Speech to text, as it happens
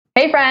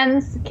Hey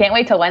friends, can't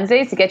wait till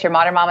Wednesdays to get your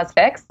Modern Mamas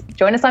fix?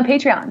 Join us on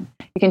Patreon.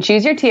 You can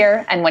choose your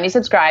tier, and when you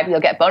subscribe, you'll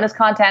get bonus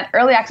content,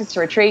 early access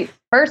to retreats,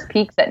 first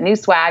peeks at new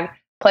swag,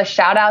 plus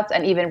shout outs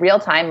and even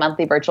real-time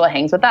monthly virtual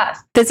hangs with us.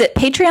 Visit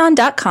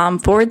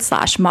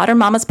patreon.com/Modern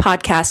Mamas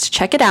Podcast to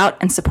check it out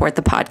and support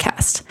the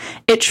podcast.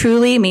 It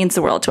truly means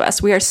the world to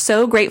us. We are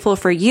so grateful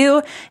for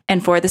you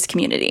and for this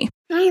community.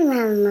 Hi,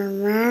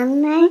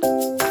 Mama.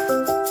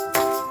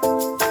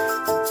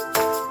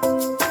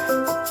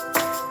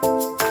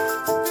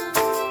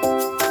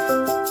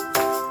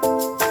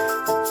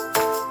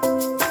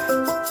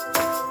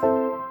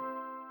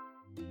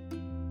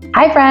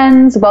 Hi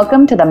friends,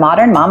 welcome to the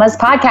Modern Mamas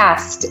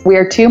Podcast. We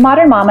are two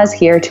modern mamas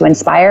here to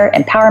inspire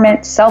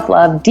empowerment,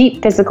 self-love,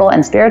 deep physical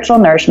and spiritual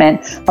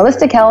nourishment,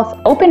 holistic health,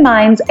 open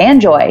minds,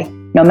 and joy,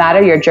 no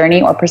matter your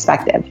journey or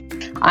perspective.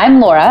 I'm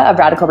Laura of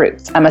Radical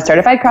Roots. I'm a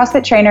certified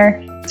CrossFit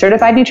trainer,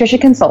 certified nutrition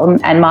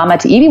consultant, and mama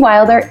to Evie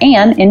Wilder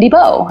and Indy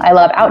Bo. I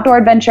love outdoor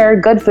adventure,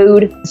 good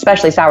food,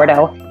 especially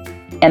sourdough,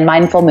 and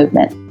mindful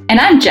movement. And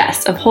I'm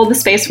Jess of Hold the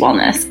Space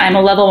Wellness. I'm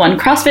a level 1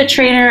 CrossFit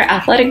trainer,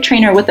 athletic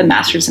trainer with a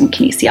master's in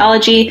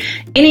kinesiology,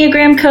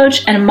 Enneagram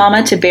coach, and a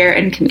mama to Bear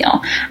and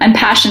Camille. I'm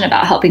passionate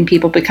about helping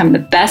people become the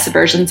best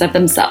versions of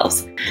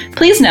themselves.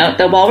 Please note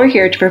that while we're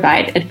here to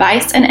provide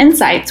advice and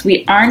insights,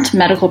 we aren't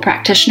medical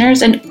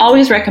practitioners and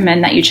always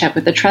recommend that you check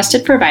with a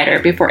trusted provider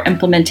before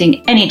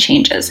implementing any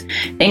changes.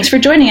 Thanks for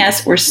joining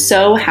us. We're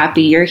so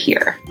happy you're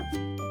here.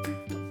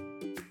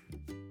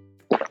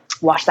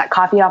 Wash that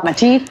coffee off my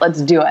teeth.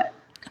 Let's do it.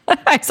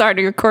 I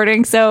started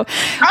recording, so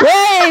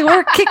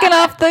we're kicking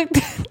off the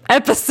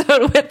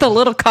episode with a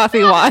little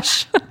coffee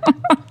wash.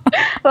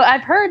 Well,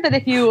 I've heard that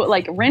if you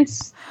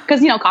rinse,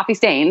 because coffee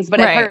stains, but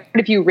I've heard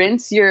if you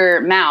rinse your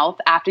mouth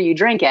after you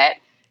drink it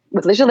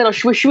with just a little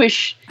swish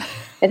swish,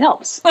 it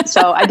helps.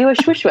 So I do a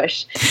swish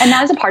swish, and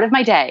that is a part of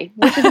my day,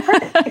 which is a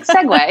perfect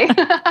segue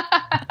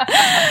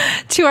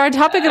to our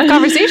topic of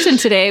conversation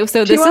today.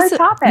 So this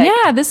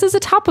is a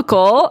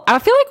topical. I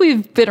feel like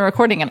we've been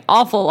recording an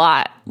awful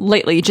lot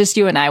lately, just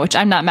you and I, which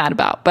I'm not mad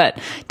about. But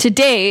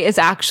today is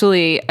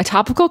actually a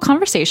topical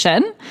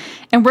conversation,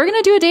 and we're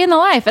going to do a day in the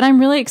life. And I'm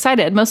really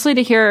excited, mostly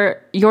to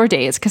hear your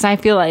days, because I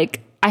feel like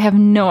I have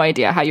no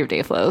idea how your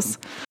day flows.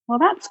 Well,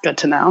 that's good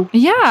to know.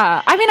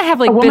 Yeah. I mean, I have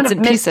bits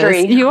and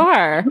pieces. You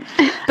are.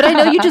 But I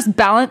know you just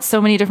balance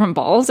so many different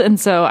balls. And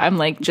so I'm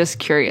just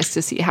curious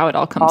to see how it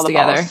all comes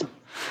together. Balls.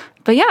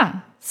 But yeah.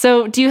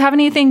 So do you have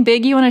anything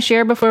big you want to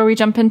share before we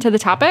jump into the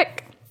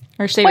topic?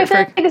 Or save it for...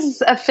 I think this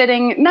is a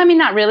fitting... No, I mean,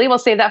 not really. We'll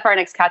save that for our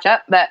next catch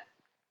up. But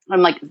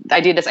I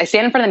do this. I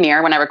stand in front of the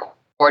mirror when I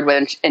record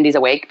when Indy's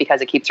awake because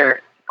it keeps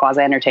her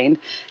quasi-entertained.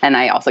 And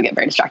I also get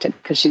very distracted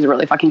because she's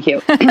really fucking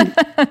cute.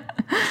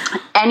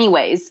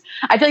 Anyways,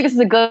 I feel like this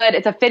is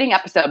it's a fitting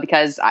episode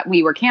because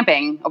we were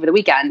camping over the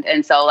weekend.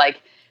 And so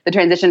the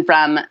transition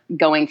from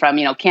going from,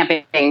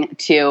 camping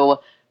to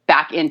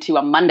back into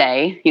a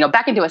Monday,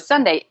 back into a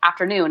Sunday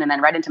afternoon and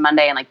then right into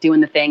Monday and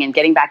doing the thing and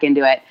getting back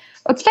into it.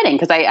 It's fitting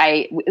because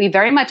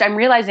I'm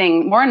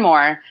realizing more and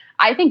more,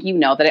 I think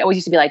that I always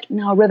used to be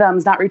no,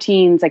 rhythms, not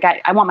routines.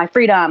 I want my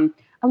freedom.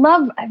 I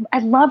love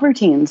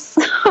routines.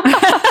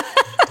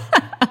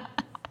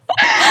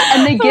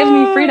 And they give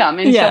me freedom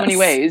in so many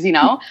ways,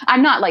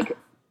 I'm not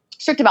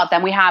strict about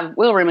them. We have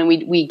wiggle room and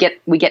we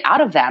get out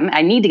of them.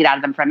 I need to get out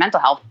of them for mental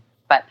health.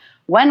 But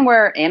when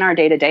we're in our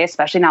day to day,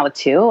 especially now with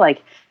two, I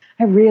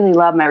really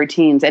love my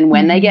routines. And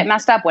when they get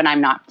messed up, when I'm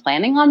not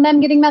planning on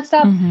them getting messed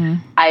up,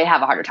 I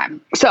have a harder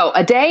time. So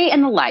a day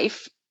in the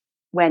life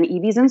when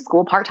Evie's in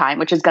school part-time,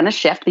 which is going to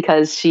shift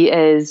because she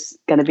is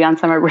going to be on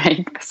summer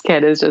break. This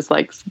kid is just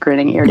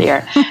grinning ear to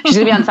ear. She's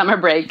going to be on summer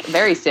break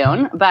very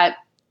soon, but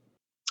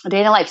a day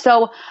in the life.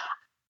 So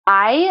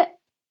I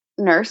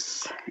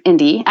nurse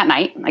Indy at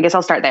night. I guess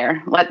I'll start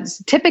there.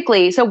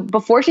 So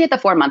before she hit the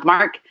 4-month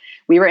mark,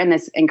 we were in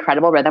this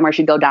incredible rhythm where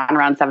she'd go down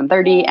around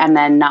 7:30 and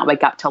then not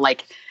wake up till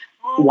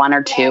 1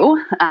 or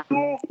 2.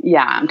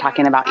 Yeah, I'm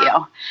talking about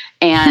you.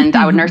 And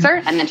I would nurse her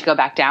and then she'd go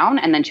back down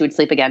and then she would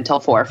sleep again till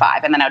 4 or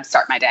 5. And then I would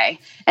start my day.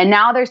 And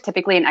now there's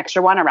typically an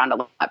extra one around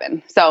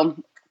 11. So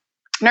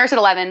nurse at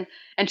 11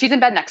 and she's in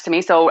bed next to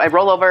me. So I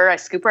roll over, I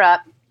scoop her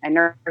up, I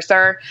nurse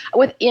her.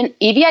 With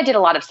Evie, I did a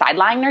lot of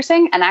sideline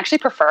nursing and I actually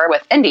prefer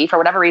with Indy for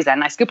whatever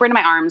reason. I scoop her into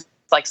my arms,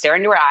 stare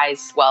into her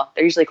eyes. Well,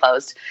 they're usually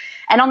closed.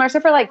 And I'll nurse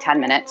her for 10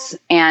 minutes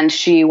and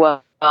she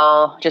will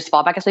just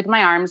fall back asleep in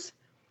my arms.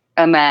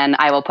 And then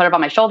I will put her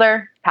on my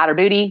shoulder, pat her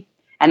booty,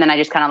 and then I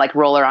just kind of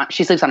roll her on.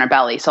 She sleeps on her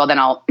belly. So then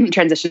I'll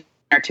transition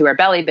her to her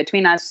belly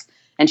between us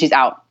and she's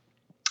out.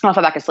 I'll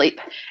fall back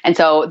asleep. And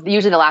so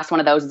usually the last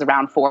one of those is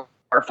around 4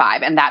 or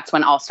 5. And that's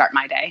when I'll start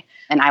my day.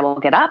 And I will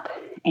get up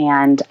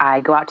and I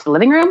go out to the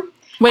living room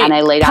and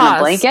I lay down a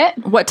blanket.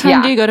 What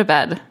time do you go to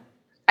bed?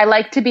 I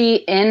like to be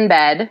in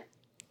bed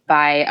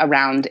by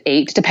around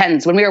 8.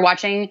 Depends. When we were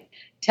watching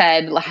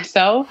Ted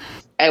Lasso,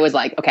 it was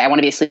okay, I want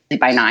to be asleep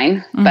by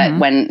 9. But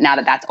now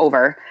that that's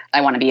over,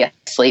 I want to be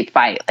asleep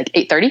by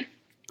 8:30.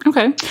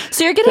 Okay.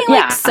 So you're getting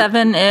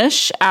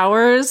 7-ish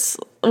hours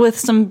with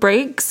some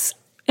breaks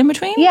in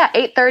between? Yeah,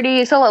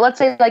 8:30. So let's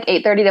say like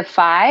 8:30 to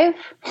 5.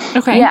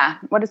 Okay. Yeah.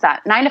 What is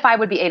that? 9 to 5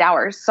 would be 8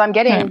 hours. So I'm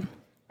getting,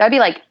 that'd be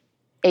like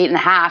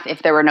 8.5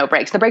 if there were no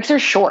breaks. The breaks are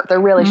short. They're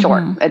really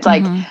short. It's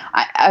like,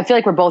 I feel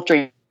like we're both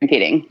dream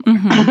feeding,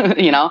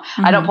 you know,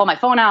 I don't pull my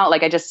phone out.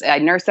 Like I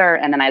nurse her.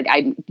 And then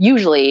I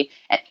usually,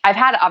 I've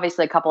had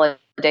obviously a couple of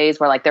days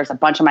where like there's a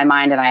bunch on my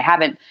mind and I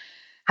haven't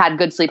had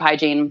good sleep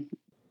hygiene.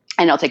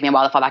 And it'll take me a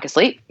while to fall back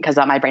asleep because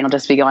my brain will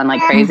just be going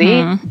like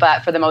crazy.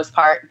 But for the most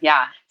part,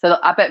 yeah. So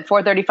up at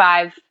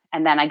 4:35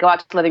 and then I go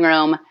out to the living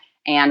room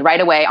and right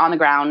away on the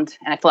ground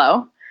and I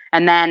flow.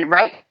 And then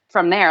right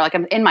from there, like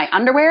I'm in my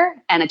underwear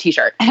and a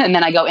t-shirt and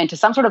then I go into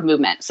some sort of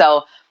movement.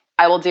 So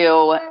I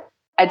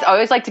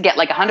always like to get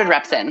like 100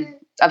 reps in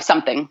of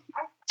something.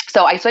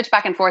 So I switch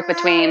back and forth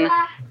between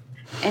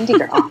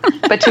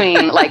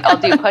like I'll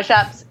do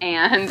push-ups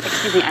and,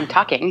 excuse me, I'm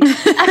talking.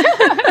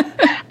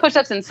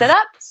 Push-ups and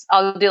sit-ups.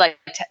 I'll do like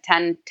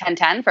 10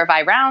 for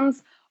 5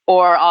 rounds.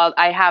 Or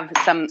I have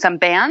some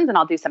bands and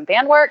I'll do some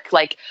band work,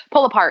 like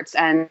pull-aparts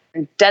and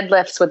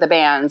deadlifts with the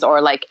bands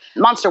or like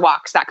monster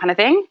walks, that kind of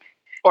thing.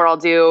 Or I'll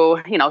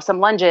do, you know, some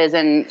lunges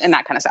and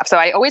that kind of stuff. So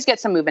I always get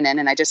some movement in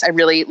and I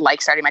really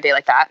like starting my day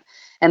like that.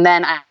 And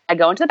then I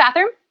go into the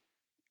bathroom.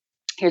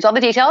 Here's all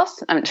the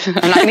details. I'm not going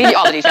to give you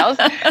all the details.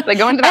 I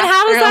go into the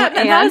bathroom.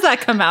 And how does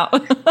that come out?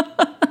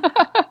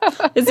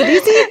 Is it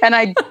easy?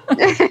 And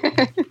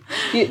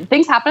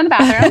things happen in the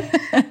bathroom.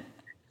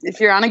 If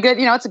you're on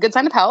it's a good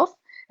sign of health.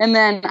 And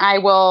then I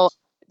will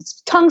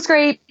tongue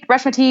scrape,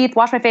 brush my teeth,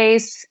 wash my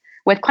face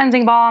with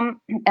cleansing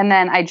balm. And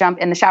then I jump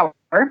in the shower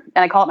and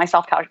I call it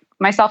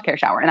my self-care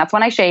shower. And that's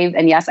when I shave.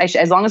 And yes,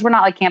 as long as we're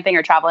not like camping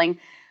or traveling,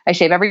 I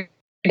shave every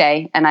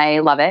day and I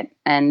love it.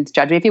 And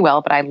judge me if you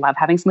will, but I love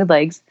having smooth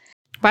legs.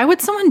 Why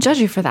would someone judge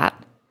you for that?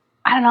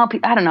 I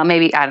don't know.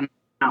 Maybe, I don't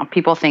know.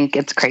 People think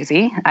it's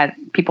crazy. I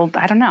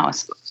don't know.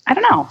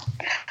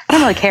 I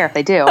don't really care if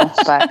they do,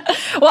 but.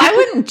 Well, I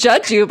wouldn't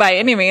judge you by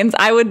any means.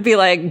 I would be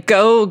like,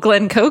 go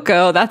Glen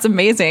Coco. That's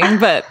amazing.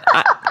 But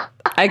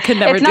I could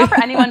never do that. It's not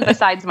for anyone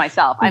besides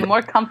myself. I'm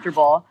more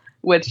comfortable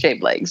with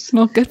shaved legs.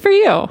 Well, good for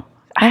you.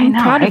 I'm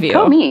proud of you.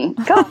 Go me.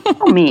 Go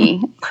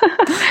me.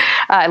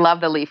 I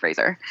love the leaf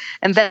razor.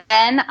 And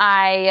then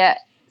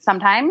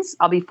sometimes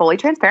I'll be fully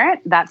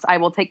transparent. I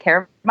will take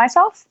care of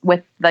myself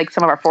with like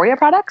some of our Foria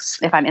products.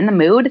 If I'm in the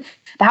mood,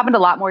 that happened a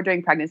lot more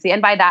during pregnancy.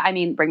 And by that, I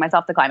mean, bring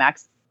myself to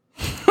climax.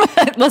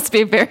 Let's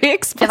be very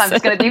explicit. If I'm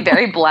just going to be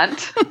very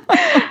blunt.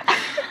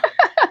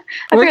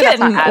 We're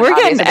getting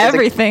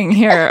everything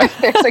here.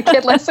 There's a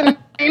kid listening.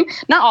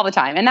 Not all the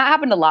time. And that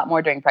happened a lot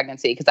more during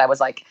pregnancy because I was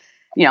like,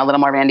 you know, a little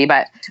more randy,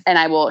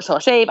 she'll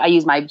shave. I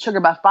use my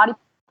Sugar Buff body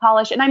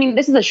polish. And I mean,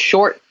 this is a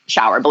short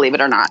shower, believe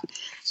it or not.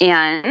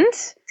 And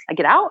I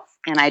get out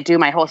and I do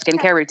my whole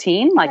skincare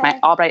routine, like my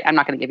Albright, I'm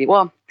not going to give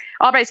you,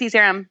 Albright C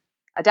Serum,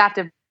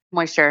 Adaptive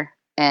Moisture,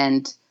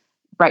 and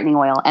Brightening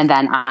Oil. And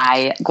then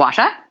I gua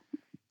sha.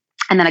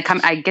 And then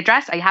I get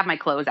dressed. I have my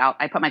clothes out.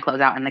 I put my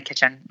clothes out in the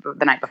kitchen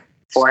the night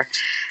before.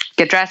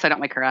 Get dressed so I don't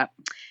wake her up.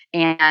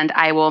 And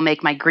I will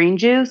make my green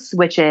juice,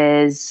 which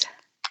is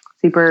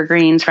super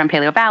greens from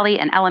Paleo Valley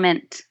and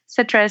Element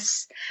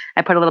Citrus.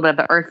 I put a little bit of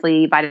the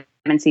earthly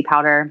vitamin C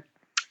powder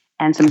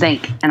and some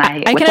zinc. And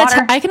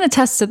I can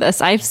attest to this.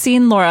 I've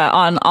seen Laura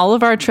on all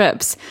of our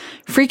trips.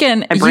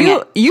 Freaking,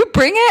 you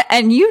bring it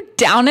and you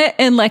down it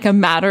in like a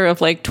matter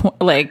of like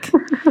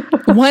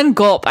one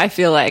gulp. I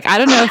feel like I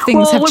don't know if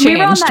things have changed, we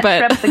were on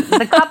that trip,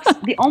 the cups,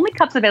 the only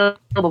cups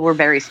available were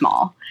very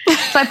small.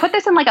 So I put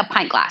this in like a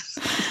pint glass.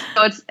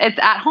 So it's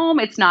at home.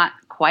 It's not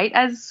quite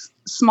as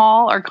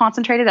small or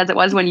concentrated as it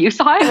was when you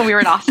saw it when we were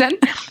in Austin.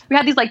 We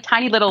had these like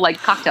tiny little like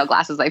cocktail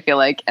glasses, I feel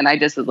like, and I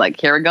just was like,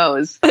 here it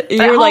goes.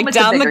 You were like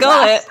down the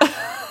gullet.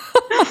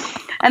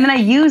 And then I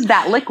use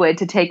that liquid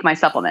to take my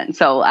supplement.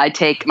 So I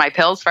take my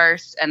pills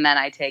first, and then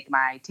I take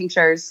my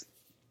tinctures,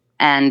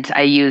 and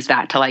I use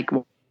that to like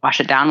wash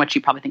it down, which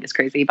you probably think is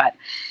crazy, but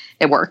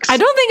it works. I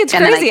don't think it's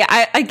crazy.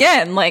 I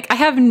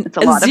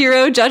have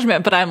zero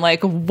judgment, but I'm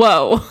like,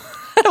 whoa.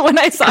 When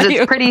I saw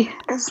you. It's pretty.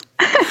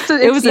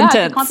 It was intense.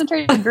 It's a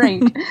concentrated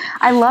drink.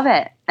 I love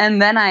it.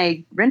 And then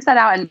I rinse that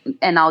out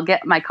and I'll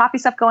get my coffee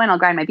stuff going. I'll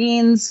grind my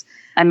beans.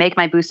 I make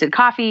my boosted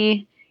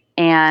coffee.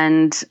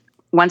 And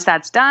once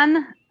that's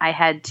done, I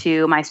head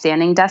to my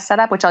standing desk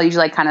setup, which I'll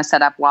usually kind of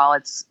set up while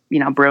it's,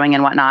 brewing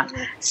and whatnot,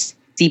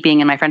 steeping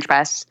in my French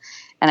press.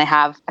 And I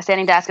have a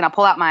standing desk and I'll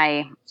pull out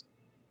my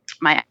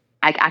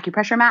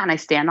acupressure mat and I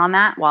stand on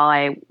that while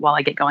I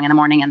get going in the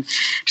morning and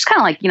just kind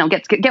of like,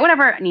 get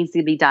whatever needs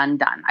to be done.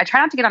 I try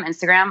not to get on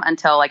Instagram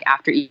until like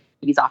after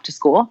Evie's off to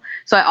school.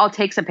 So I'll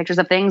take some pictures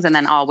of things and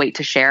then I'll wait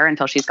to share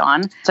until she's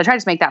gone. So I try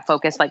to make that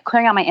focus, like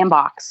clearing out my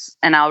inbox,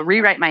 and I'll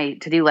rewrite my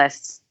to-do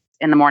lists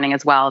in the morning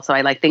as well. So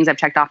I like things I've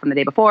checked off from the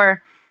day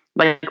before,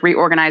 like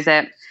reorganize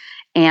it.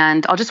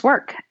 And I'll just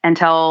work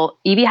until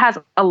Evie has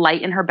a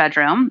light in her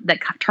bedroom that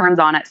turns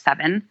on at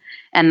 7.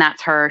 And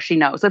that's her, she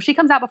knows. So if she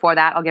comes out before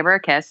that, I'll give her a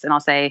kiss and I'll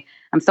say,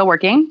 I'm still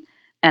working.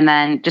 And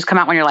then just come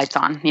out when your light's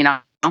on,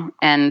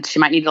 and she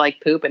might need to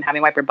like poop and have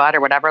me wipe her butt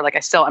or whatever. Like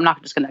I'm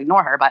not just going to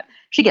ignore her, but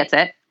she gets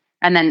it.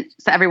 And then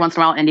so every once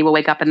in a while, Indy will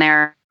wake up in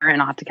there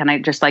and I'll have to kind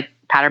of just like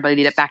pat her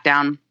belly, it back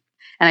down.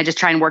 And I just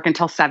try and work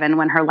until 7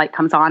 when her light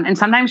comes on. And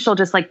sometimes she'll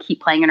just like keep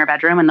playing in her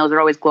bedroom. And those are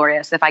always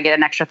glorious if I get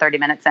an extra 30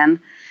 minutes in.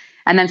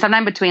 And then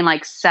sometime between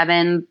like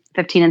 7:15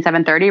 and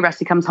 7:30,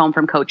 Rusty comes home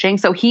from coaching.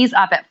 So he's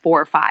up at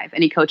 4 or 5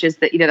 and he coaches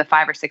either the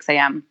 5 or 6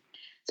 a.m.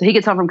 So he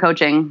gets home from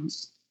coaching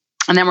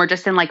and then we're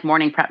just in like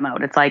morning prep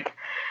mode. It's like,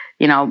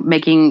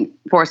 making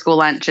for school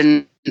lunch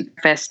and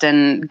breakfast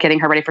and getting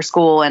her ready for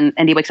school. And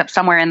Indy wakes up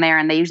somewhere in there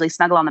and they usually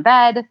snuggle on the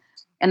bed.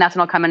 And that's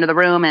when I'll come into the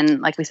room and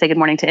like we say good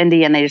morning to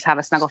Indy and they just have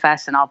a snuggle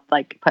fest and I'll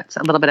like put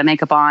a little bit of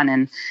makeup on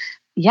and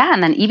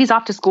and then Evie's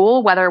off to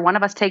school, whether one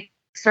of us takes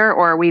her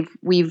or we've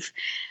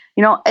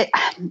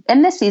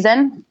in this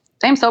season,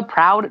 I'm so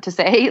proud to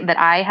say that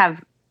I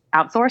have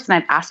outsourced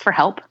and I've asked for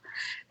help.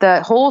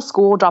 The whole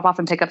school drop off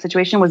and pickup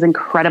situation was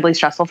incredibly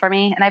stressful for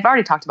me. And I've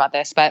already talked about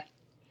this, but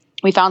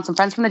we found some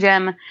friends from the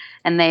gym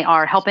and they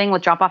are helping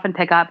with drop off and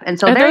pickup. And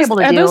so they're able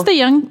to do. Are those the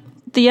young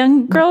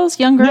girls,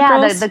 younger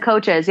girls? Yeah, the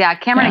coaches. Yeah.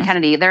 Cameron and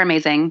Kennedy, they're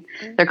amazing.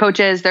 They're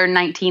coaches. They're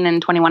 19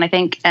 and 21, I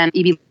think. And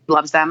Evie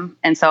loves them.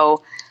 And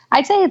so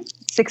I'd say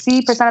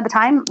 60% of the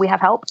time we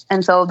have help.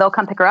 And so they'll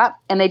come pick her up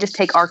and they just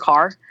take our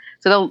car.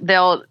 So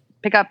they'll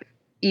pick up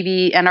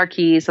Evie and our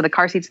keys. So the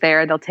car seat's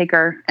there. They'll take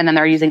her and then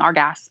they're using our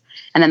gas.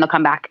 And then they'll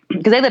come back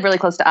because they live really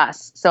close to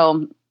us.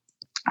 So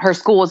her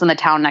school is in the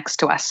town next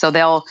to us. So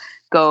they'll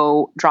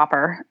go drop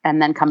her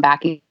and then come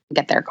back and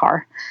get their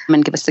car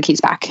and give us the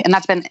keys back. And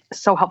that's been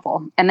so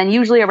helpful. And then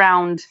usually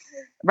not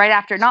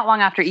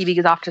long after Evie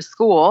goes off to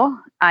school,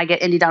 I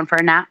get Indy down for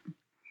a nap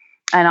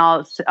and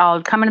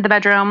I'll come into the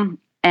bedroom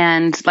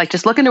and like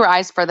just look into her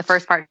eyes for the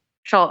first part.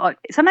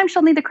 Sometimes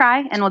she'll need to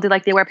cry and we'll do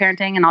like the aware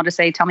parenting and I'll just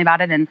say, tell me about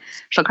it. And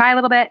she'll cry a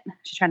little bit.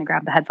 She's trying to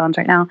grab the headphones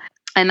right now.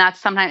 And that's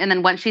sometimes, and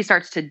then once she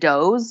starts to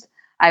doze,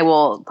 I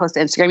will post to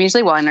Instagram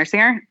usually while I'm nursing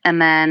her.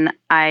 And then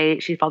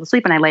she falls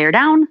asleep and I lay her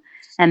down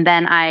and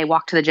then I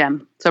walk to the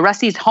gym. So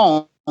Rusty's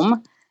home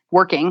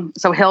working.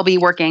 So he'll be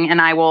working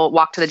and I will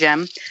walk to the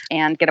gym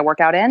and get a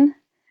workout in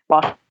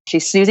while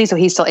she's snoozing. So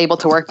he's still able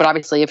to work. But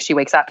obviously if she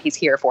wakes up, he's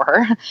here for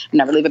her.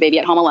 Never leave a baby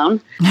at home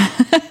alone.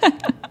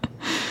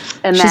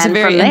 And she's a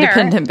very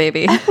independent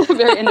baby.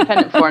 Very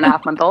independent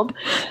 4.5-month-old.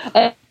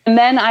 And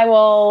then I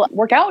will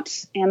work out,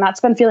 and that's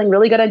been feeling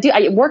really good.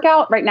 I work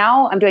out right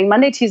now. I'm doing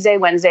Monday, Tuesday,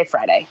 Wednesday,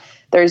 Friday.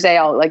 Thursday,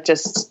 I'll like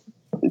just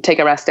take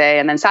a rest day,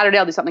 and then Saturday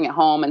I'll do something at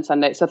home, and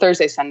Sunday. So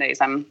Thursday,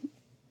 Sundays, I'm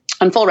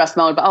on full rest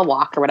mode, but I'll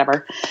walk or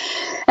whatever.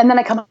 And then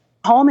I come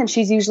home, and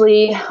she's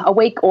usually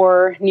awake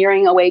or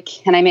nearing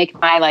awake, and I make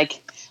my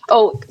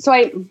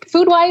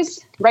food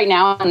wise right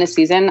now in this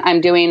season,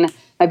 I'm doing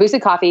my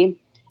boosted coffee.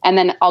 And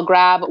then I'll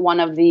grab one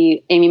of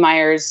the Amy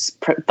Meyer's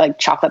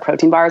chocolate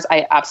protein bars.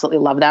 I absolutely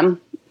love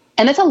them.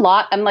 And it's a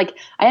lot.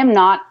 I am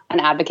not an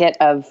advocate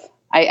of,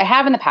 I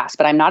have in the past,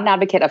 but I'm not an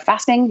advocate of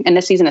fasting in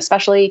this season,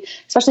 especially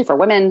for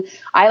women.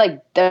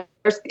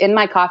 There's in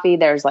my coffee,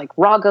 there's like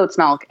raw goat's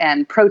milk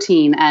and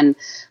protein and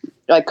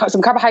like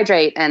some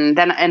carbohydrate. And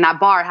that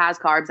bar has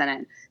carbs in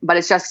it, but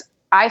it's just,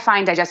 I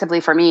find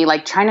digestively for me,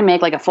 like trying to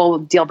make like a full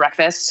deal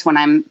breakfast when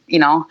I'm,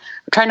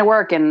 trying to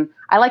work, and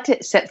I like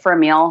to sit for a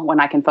meal when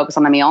I can focus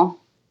on the meal.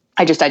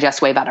 I just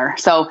digest way better.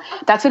 So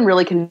that's been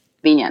really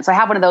convenient. So I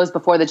have one of those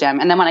before the gym.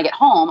 And then when I get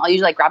home, I'll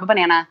usually like grab a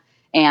banana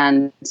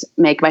and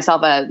make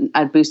myself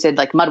a boosted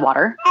like mud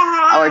water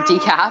or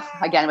decaf,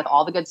 again, with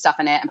all the good stuff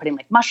in it and putting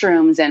like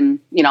mushrooms and,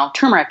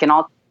 turmeric and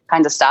all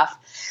kinds of stuff,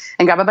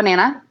 and grab a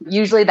banana.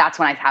 Usually that's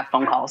when I have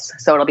phone calls.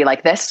 So it'll be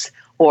like this,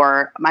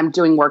 or I'm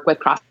doing work with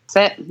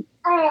CrossFit.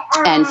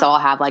 And so I'll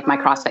have like my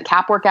CrossFit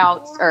cap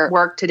workouts or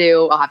work to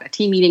do. I'll have a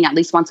team meeting at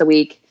least once a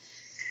week.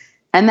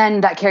 And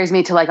then that carries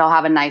me to like, I'll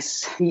have a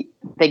nice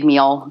big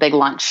meal, big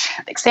lunch,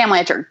 big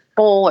sandwich or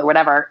bowl or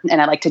whatever.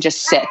 And I like to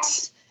just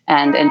sit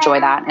and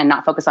enjoy that and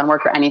not focus on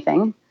work or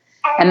anything.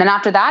 And then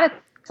after that,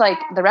 it's like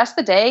the rest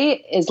of the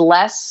day is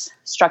less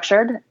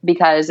structured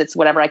because it's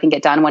whatever I can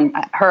get done. When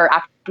her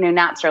afternoon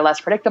naps are less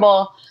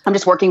predictable, I'm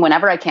just working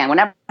whenever I can.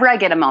 Whenever I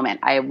get a moment,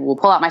 I will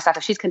pull out my stuff.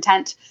 If she's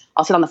content,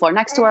 I'll sit on the floor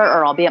next to her,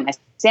 or I'll be at my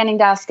standing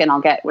desk and I'll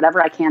get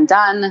whatever I can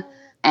done.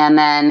 And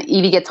then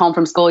Evie gets home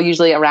from school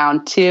usually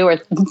around 2, or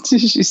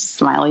she's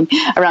smiling,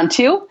 around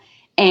 2.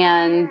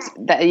 And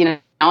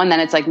and then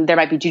it's like there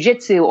might be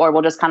jujitsu, or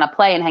we'll just kind of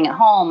play and hang at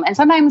home. And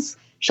sometimes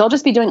she'll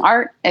just be doing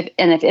art.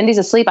 If Indy's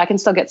asleep, I can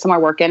still get some more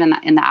work in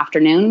the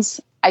afternoons.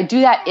 I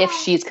do that if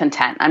she's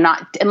content. I'm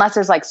not, unless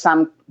there's like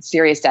some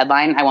serious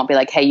deadline, I won't be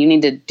like, hey, you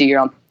need to do your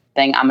own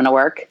thing. I'm going to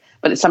work.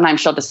 But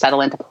sometimes she'll just settle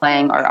into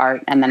playing or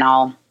art, and then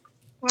I'll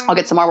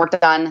get some more work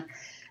done.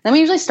 Then we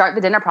usually start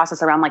the dinner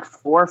process around like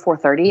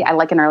 4:30. I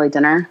like an early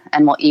dinner,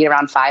 and we'll eat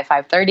around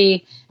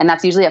 5:30. And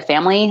that's usually a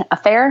family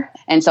affair.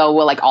 And so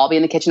we'll like all be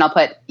in the kitchen. I'll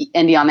put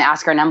Indy on the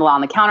Ask Her and Embla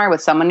on the counter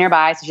with someone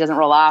nearby so she doesn't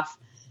roll off.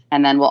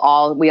 And then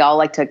we all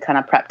like to kind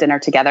of prep dinner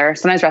together.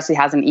 Sometimes Rusty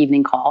has an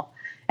evening call,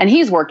 and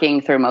he's working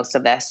through most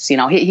of this.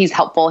 He's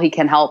helpful. He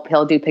can help.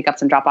 He'll do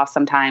pickups and drop offs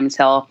sometimes.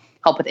 He'll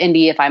help with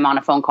Indy if I'm on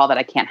a phone call that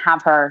I can't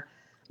have her.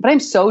 But I'm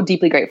so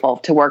deeply grateful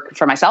to work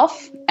for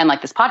myself and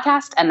like this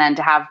podcast, and then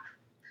to have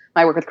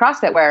my work with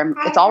CrossFit where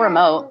it's all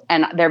remote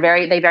and they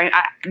vary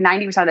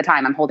 90% of the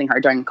time I'm holding her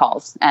during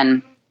calls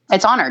and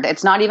it's honored.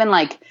 It's not even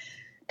like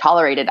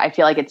tolerated. I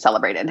feel like it's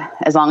celebrated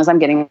as long as I'm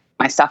getting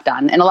my stuff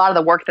done. And a lot of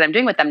the work that I'm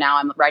doing with them now,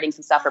 I'm writing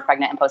some stuff for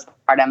pregnant and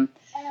postpartum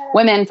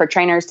women, for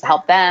trainers to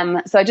help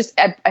them. So I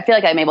feel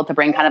like I'm able to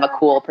bring kind of a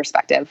cool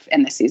perspective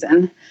in this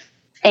season.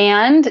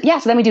 And yeah,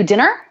 so then we do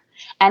dinner.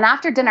 And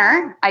after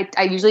dinner,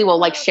 I usually will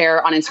like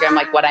share on Instagram,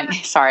 like what I'm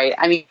sorry.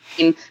 I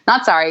mean,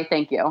 not sorry.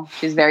 Thank you.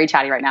 She's very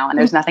chatty right now and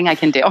there's nothing I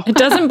can do. It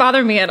doesn't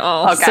bother me at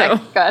all. Okay, so.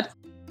 Good.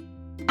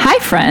 Hi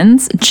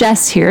friends,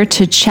 Jess here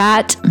to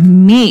chat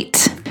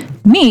meat.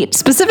 Meat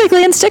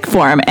specifically in stick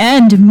form,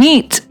 and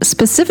meat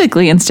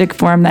specifically in stick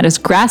form that is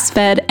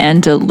grass-fed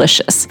and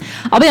delicious.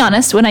 I'll be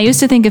honest, when I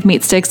used to think of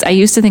meat sticks, I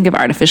used to think of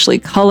artificially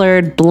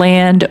colored,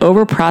 bland,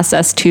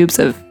 over-processed tubes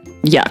of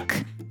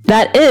yuck.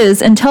 That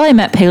is until I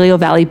met Paleo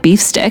Valley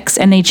beef sticks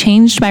and they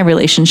changed my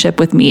relationship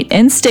with meat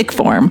in stick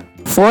form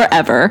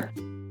forever.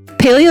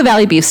 Paleo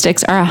Valley beef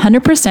sticks are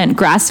 100%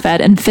 grass-fed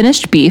and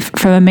finished beef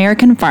from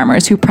American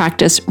farmers who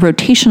practice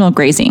rotational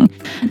grazing.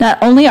 Not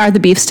only are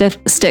the beef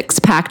sticks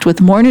packed with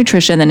more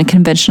nutrition than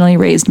conventionally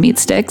raised meat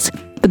sticks,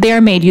 but they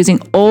are made using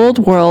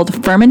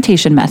old-world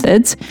fermentation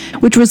methods,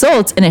 which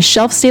results in a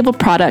shelf-stable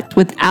product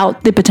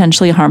without the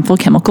potentially harmful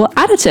chemical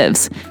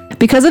additives.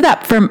 Because of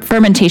that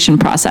fermentation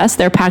process,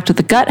 they're packed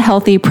with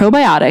gut-healthy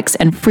probiotics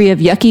and free of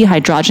yucky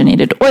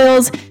hydrogenated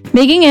oils,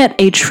 making it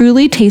a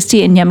truly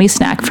tasty and yummy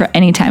snack for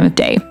any time of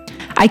day.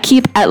 I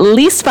keep at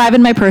least 5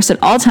 in my purse at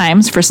all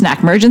times for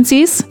snack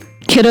emergencies,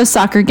 kiddo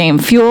soccer game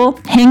fuel,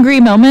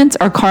 hangry moments,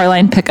 or car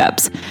line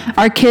pickups.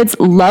 Our kids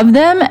love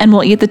them and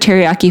will eat the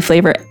teriyaki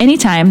flavor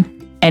anytime,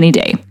 any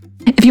day.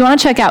 If you want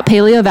to check out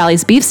Paleo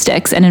Valley's beef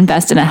sticks and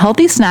invest in a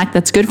healthy snack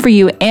that's good for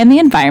you and the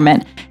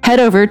environment,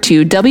 head over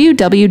to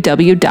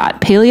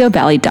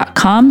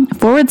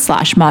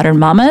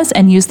www.paleovalley.com/modernmamas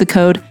and use the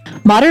code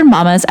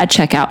modernmamas at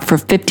checkout for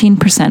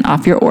 15%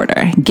 off your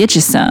order. Get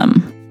you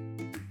some.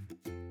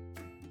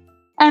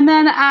 And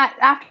then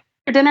after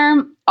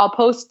dinner, I'll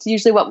post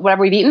usually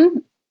whatever we've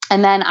eaten.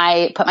 And then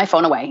I put my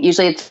phone away.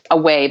 Usually it's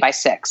away by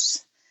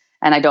 6.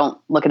 And I don't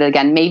look at it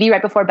again. Maybe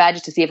right before bed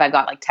just to see if I've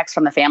got like texts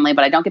from the family.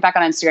 But I don't get back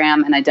on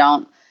Instagram and I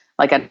don't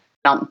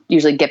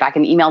usually get back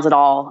in emails at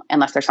all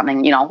unless there's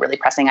something, really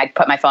pressing. I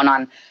put my phone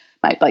on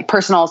my like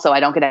personal so I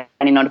don't get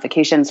any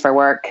notifications for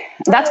work.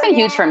 That's been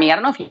huge for me. I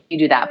don't know if you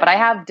do that, but I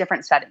have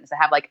different settings. I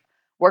have like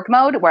work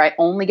mode where I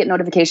only get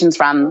notifications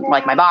from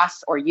like my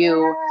boss or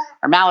you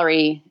or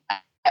Mallory.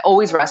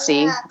 Always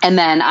Rusty, and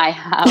then I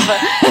have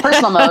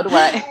personal mode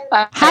where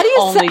how do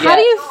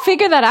you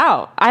figure that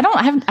out? I've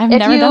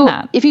never done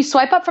that. If you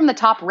swipe up from the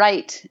top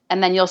right,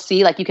 and then you'll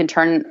see like you can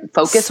turn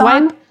focus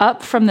swipe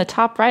up from the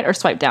top right or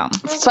swipe down.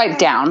 Swipe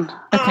down.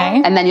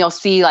 Okay, and then you'll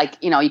see like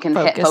you can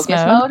hit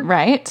focus mode.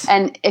 Right.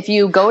 And if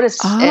you go to,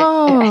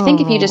 I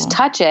think if you just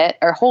touch it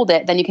or hold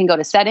it, then you can go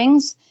to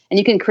settings and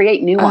you can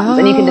create new ones,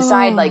 and you can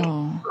decide like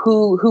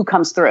who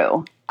comes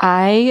through.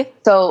 Love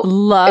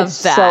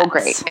that. So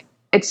great.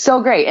 It's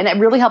so great. And it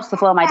really helps the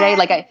flow of my day.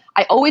 Like I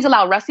always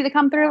allow Rusty to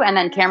come through and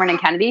then Cameron and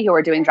Kennedy who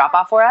are doing drop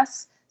off for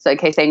us. So in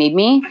case they need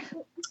me,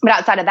 but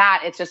outside of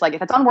that, it's just like,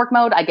 if it's on work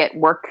mode, I get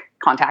work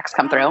contacts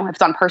come through. If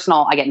it's on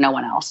personal, I get no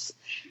one else.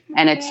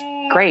 And it's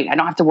great. I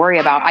don't have to worry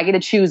I get to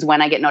choose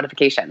when I get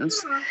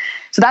notifications.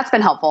 So that's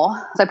been helpful.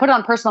 So I put it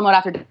on personal mode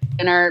after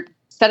dinner,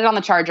 set it on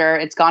the charger.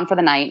 It's gone for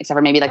the night, except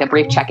for maybe like a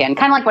brief check-in,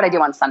 kind of like what I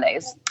do on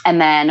Sundays. And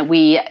then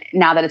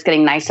now that it's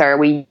getting nicer,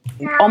 we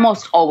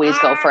almost always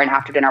go for an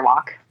after dinner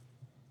walk.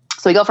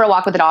 So we go for a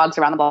walk with the dogs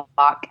around the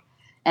block,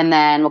 and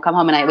then we'll come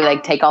home and we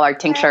like take all our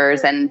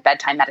tinctures and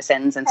bedtime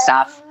medicines and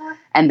stuff.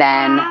 And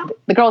then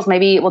the girls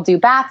maybe will do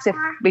baths if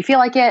we feel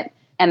like it.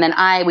 And then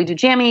we do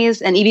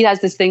jammies, and Evie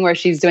has this thing where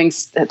she's doing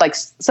like,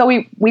 so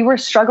we were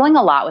struggling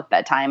a lot with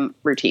bedtime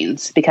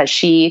routines because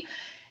she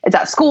is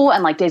at school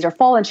and like days are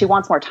full and she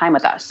wants more time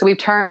with us. So we've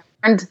turned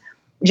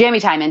jammy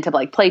time into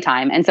like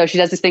playtime. And so she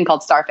does this thing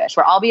called Starfish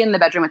where I'll be in the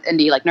bedroom with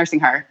Indy, like nursing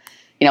her,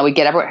 we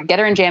get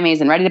her in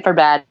jammies and ready for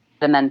bed.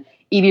 And then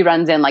Evie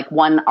runs in like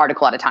one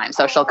article at a time.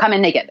 So she'll come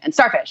in naked and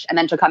Starfish, and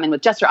then she'll come in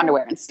with just her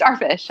underwear and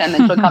Starfish. And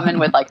then she'll come in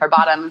with like her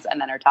bottoms and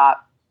then her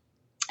top.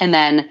 And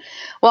then,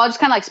 I'll just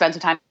kind of like spend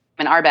some time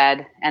in our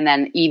bed, and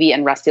then Evie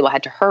and Rusty will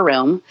head to her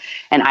room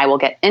and I will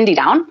get Indy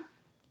down.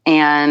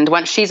 And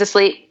once she's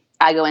asleep,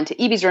 I go into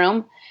Evie's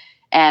room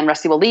and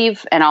Rusty will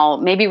leave and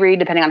I'll maybe read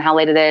depending on how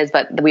late it is,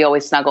 but we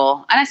always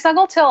snuggle. And I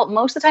snuggle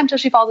most of the time till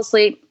she falls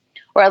asleep,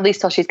 or at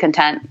least till she's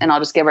content. And I'll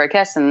just give her a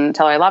kiss and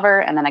tell her I love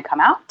her. And then I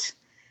come out.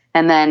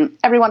 And then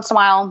every once in a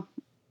while,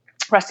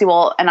 Rusty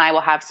and I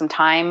will have some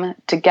time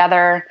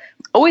together.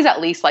 Always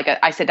at least like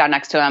I sit down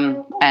next to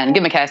him and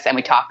give him a kiss and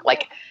we talk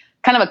like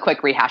kind of a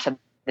quick rehash of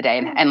the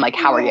day and like,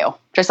 how are you?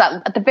 Just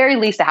at the very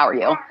least, how are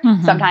you?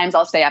 Mm-hmm. Sometimes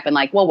I'll stay up and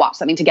like, we'll watch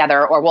something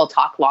together, or we'll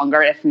talk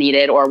longer if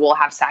needed, or we'll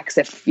have sex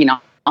if, the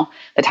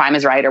time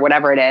is right or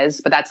whatever it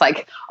is. But that's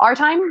like our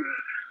time.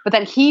 But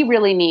then he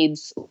really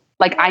needs,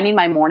 like, I need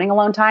my morning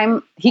alone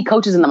time. He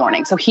coaches in the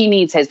morning, so he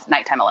needs his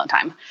nighttime alone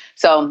time.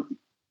 So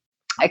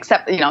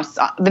except,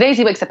 the days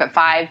he wakes up at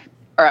 5,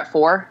 or at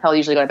 4. He'll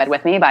usually go to bed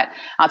with me, but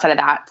outside of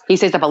that, he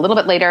stays up a little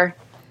bit later,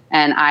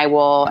 and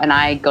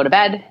I go to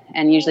bed,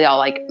 and usually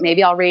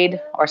maybe I'll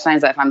read, or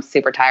sometimes if I'm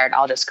super tired,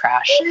 I'll just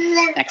crash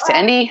next to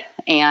Indy,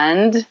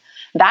 and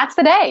that's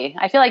the day.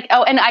 I feel like,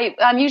 and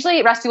I'm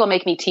usually, Rusty will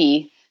make me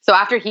tea. So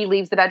after he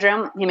leaves the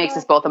bedroom, he makes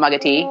us both a mug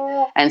of tea.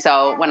 And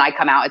so when I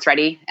come out, it's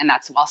ready. And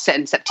I'll sit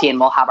and sip tea, and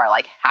we'll have our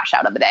hash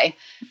out of the day,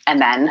 and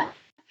then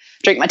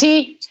drink my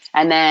tea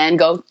and then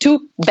go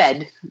to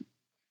bed.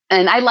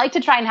 And I like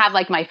to try and have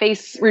my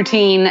face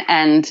routine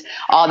and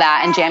all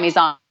that, and jammies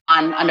on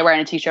underwear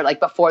and a t-shirt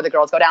before the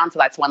girls go down. So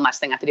that's one less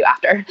thing I have to do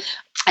after.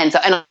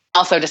 And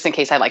also just in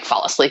case I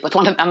fall asleep with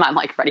one of them, I'm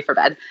ready for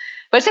bed.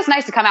 But it's just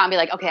nice to come out and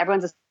be okay,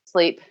 everyone's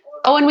asleep.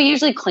 Oh, and we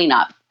usually clean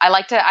up. I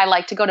like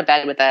to go to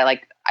bed with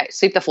I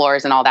sweep the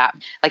floors and all that.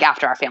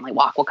 After our family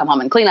walk, we'll come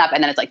home and clean up,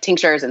 and then it's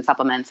tinctures and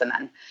supplements, and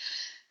then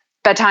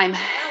bedtime.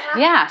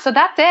 Yeah. So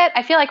that's it.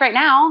 I feel right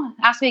now,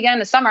 ask me again in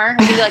the summer,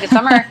 we can do a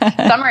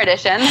summer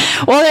edition.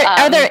 Well,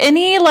 are there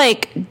any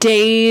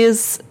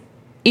days,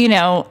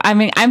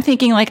 I'm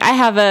thinking I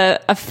have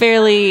a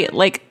fairly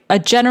a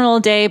general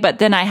day, but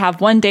then I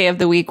have one day of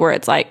the week where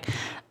it's I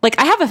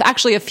have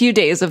actually a few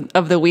days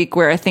of the week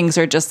where things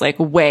are just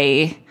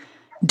way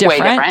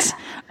different.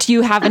 Do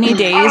you have any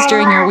days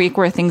during your week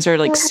where things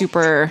are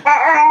super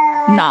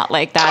not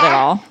like that at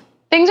all?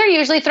 Things are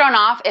usually thrown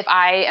off if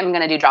I am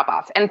going to do drop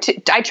off, and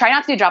I try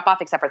not to do drop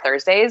off except for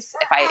Thursdays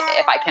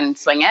if I can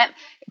swing it,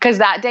 because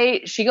that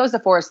day she goes to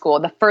forest school,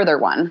 the further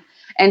one,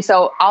 and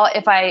so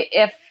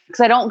because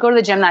I don't go to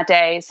the gym that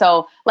day.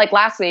 So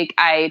last week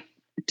I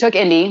took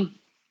Indy,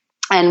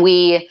 and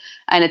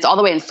it's all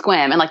the way in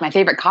Squim, and my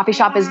favorite coffee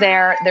shop is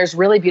there. There's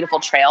really beautiful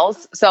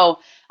trails. So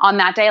on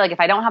that day, if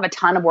I don't have a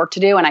ton of work to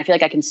do and I feel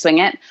I can swing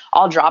it,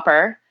 I'll drop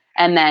her.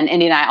 And then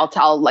Indy and I'll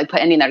put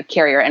Indy in the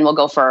carrier, and we'll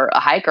go for a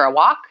hike or a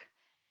walk.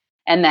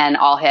 And then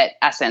I'll hit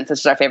Essence, which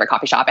is our favorite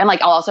coffee shop. And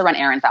I'll also run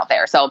errands out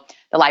there. So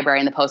the library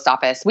and the post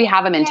office, we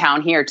have them in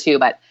town here too,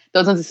 but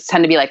those ones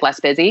tend to be less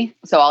busy.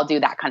 So I'll do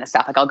that kind of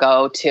stuff. I'll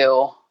go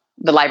to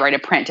the library to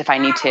print if I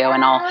need to,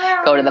 and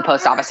I'll go to the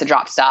post office to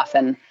drop stuff.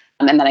 And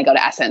then I go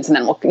to Essence, and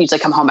then we'll usually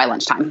come home by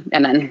lunchtime.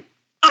 And then,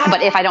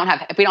 but if we don't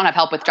have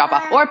help with drop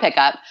off or pick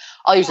up,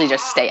 I'll usually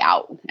just stay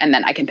out, and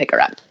then I can pick her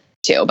up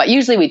too. But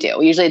usually we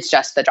do. Usually it's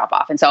just the drop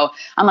off. And so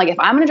I'm if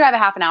I'm going to drive a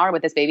half an hour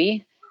with this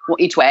baby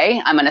each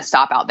way, I'm going to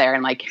stop out there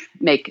and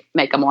make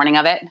a morning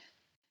of it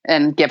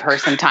and give her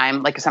some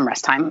time, some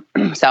rest time.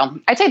 So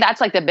I'd say that's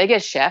the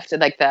biggest shift,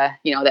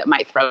 that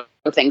might throw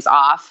things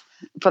off.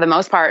 For the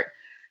most part,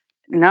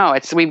 no,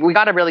 we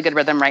got a really good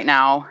rhythm right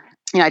now.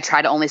 I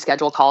try to only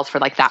schedule calls for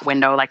that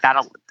window,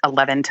 that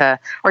 11 to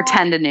or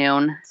 10 to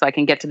noon, so I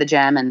can get to the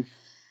gym, and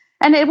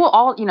it will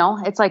all,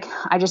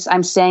 it's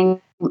I'm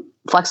staying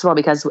flexible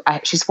because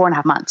she's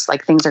 4.5 months.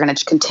 Things are going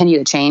to continue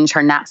to change.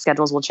 Her nap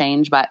schedules will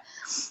change, but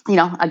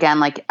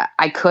again,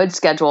 I could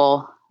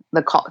schedule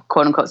the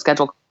quote unquote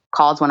schedule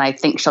calls when I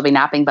think she'll be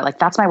napping, but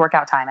that's my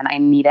workout time, and I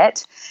need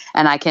it.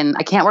 And I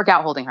can't work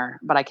out holding her,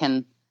 but I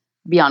can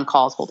be on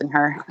calls holding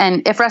her.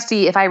 And if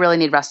I really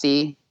need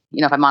Rusty,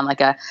 if I'm on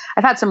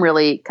I've had some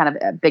really kind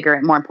of bigger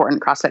and more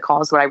important CrossFit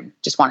calls where I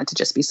just wanted to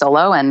just be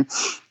solo, and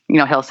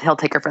he'll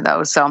take her for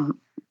those. So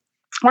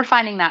we're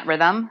finding that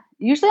rhythm.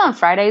 Usually on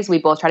Fridays, we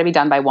both try to be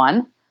done by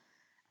 1.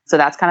 So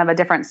that's kind of a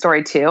different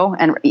story too.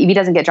 And Evie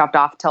doesn't get dropped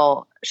off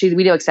till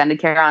we do extended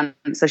care on,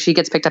 so she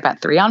gets picked up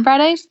at 3 on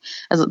Fridays,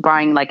 as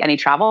barring any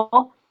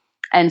travel.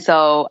 And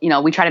so,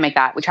 we try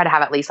to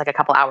have at least a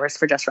couple hours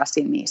for just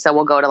Rusty and me. So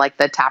we'll go to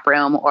the tap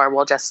room, or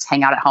we'll just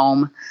hang out at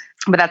home.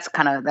 But that's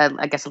kind of,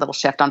 I guess, a little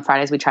shift on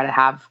Fridays. We try to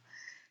have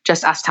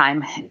just us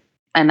time.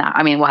 And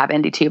we'll have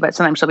Indy too, but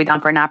sometimes she'll be down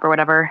for a nap or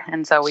whatever.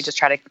 And so we just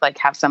try to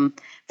have some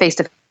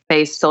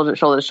face-to-face, shoulder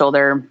to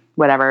shoulder,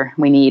 whatever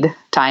we need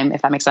time,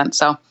 if that makes sense.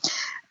 So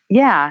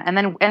yeah. And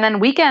then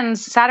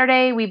weekends,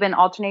 Saturday, we've been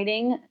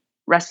alternating,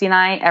 Rusty and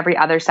I, every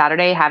other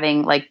Saturday,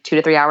 having 2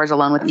 to 3 hours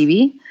alone with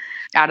Evie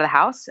out of the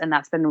house. And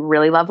that's been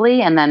really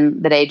lovely. And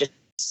then the day just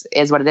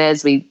is what it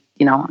is. We,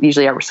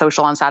 usually are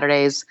social on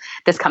Saturdays.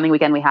 This coming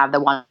weekend, we have the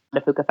Wanda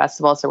Fuka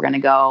Festival. So we're going to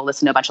go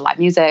listen to a bunch of live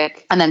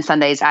music. And then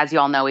Sundays, as you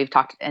all know, we've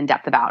talked in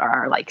depth about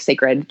our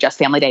sacred just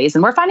family days.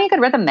 And we're finding a good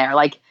rhythm there.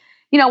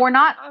 We're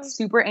not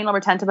super anal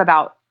retentive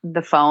about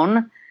the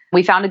phone.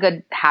 We found a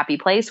good happy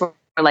place where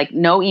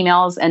no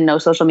emails and no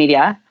social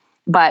media.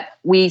 But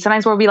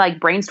sometimes we'll be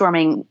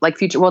brainstorming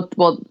future.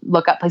 We'll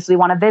look up places we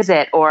want to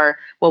visit, or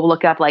we'll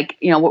look up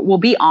we'll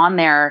be on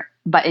there,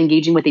 but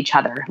engaging with each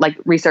other,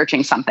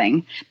 researching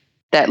something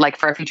that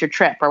for a future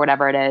trip or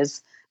whatever it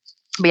is.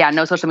 But yeah,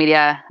 no social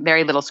media,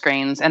 very little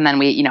screens. And then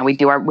we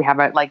have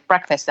a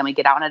breakfast, and we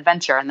get out on an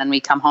adventure, and then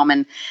we come home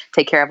and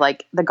take care of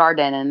the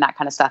garden and that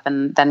kind of stuff.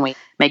 And then we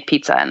make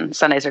pizza, and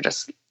Sundays are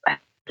I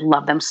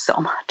love them so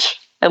much.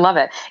 I love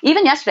it.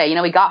 Even yesterday,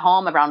 we got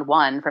home around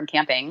 1 from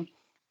camping,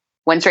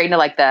 went straight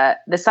into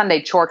the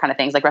Sunday chore kind of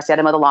things. Rusty had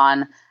to mow the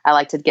lawn. I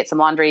like to get some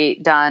laundry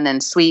done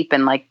and sweep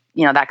and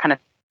that kind of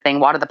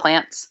thing, water the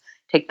plants,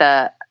 take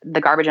the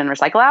garbage and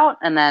recycle out.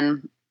 And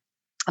then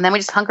And then we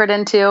just hunkered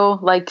into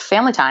like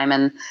family time,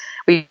 and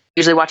we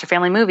usually watch a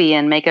family movie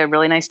and make a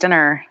really nice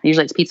dinner.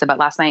 Usually it's pizza, but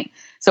last night.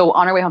 So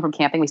on our way home from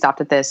camping, we stopped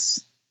at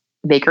this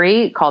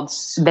bakery called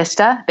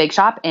Vista Bake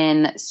Shop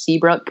in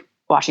Seabrook,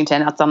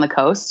 Washington. That's on the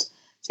coast.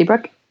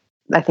 Seabrook?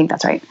 I think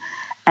that's right.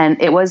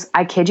 And it was,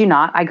 I kid you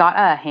not, I got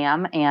a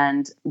ham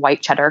and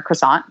white cheddar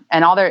croissant,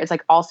 and it's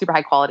like all super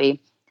high quality.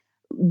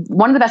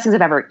 One of the best things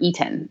I've ever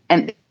eaten,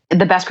 and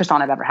the best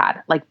croissant I've ever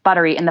had, like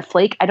buttery, and the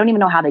flake, I don't even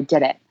know how they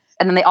did it.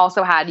 And then they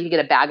also had, you could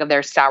get a bag of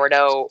their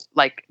sourdough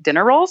like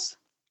dinner rolls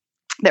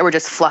that were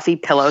just fluffy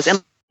pillows,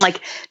 and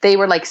like they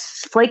were like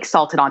flake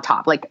salted on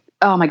top. Like,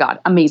 oh my God,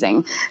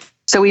 amazing.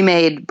 So we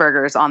made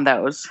burgers on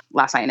those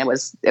last night, and it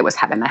was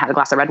heaven. I had a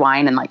glass of red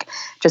wine and like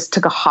just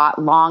took a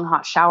long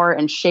hot shower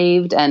and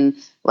shaved and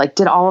like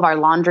did all of our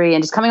laundry,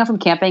 and just coming up from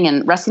camping.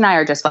 And Rusty and I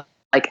are just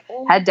like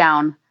head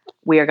down.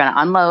 We are going to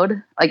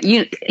unload. Like,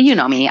 you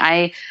know me,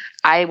 I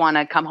want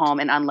to come home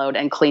and unload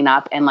and clean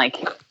up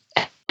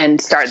and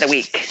start the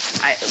week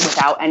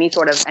without any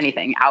sort of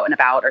anything out and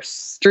about or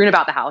strewn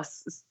about the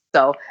house.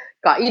 So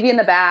got Evie in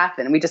the bath,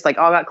 and we just like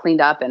all got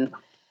cleaned up, and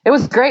it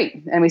was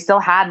great. And we still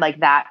had like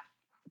that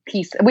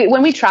piece.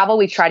 When we travel,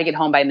 we try to get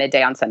home by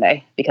midday on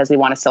Sunday because we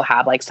want to still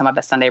have like some of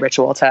the Sunday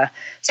ritual to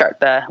start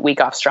the week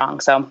off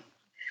strong. So,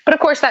 but of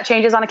course that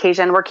changes on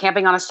occasion. We're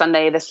camping on a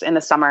Sunday in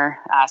the summer,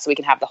 so we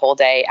can have the whole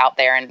day out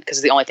there, and because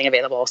it's the only thing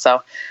available.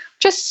 So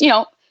just,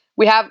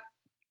 we have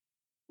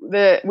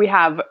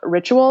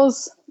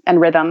rituals and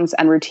rhythms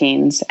and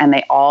routines, and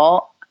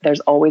there's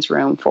always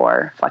room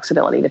for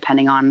flexibility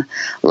depending on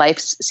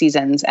life's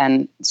seasons,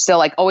 and still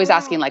like always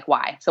asking like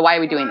why. So why are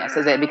we doing this?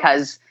 Is it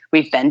because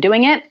we've been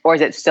doing it, or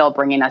is it still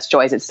bringing us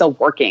joy? Is it still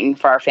working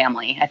for our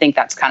family? I think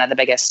that's kind of the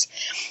biggest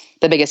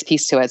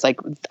piece to it. It's like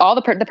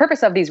the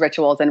purpose of these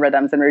rituals and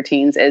rhythms and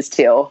routines is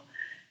to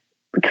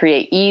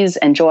create ease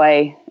and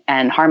joy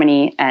and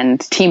harmony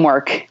and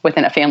teamwork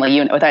within our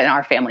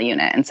family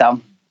unit. And so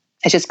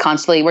it's just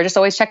constantly, we're just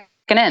always checking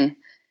in.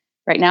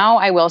 Right now,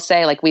 I will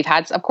say, like, we've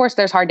had, of course,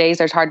 there's hard days,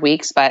 there's hard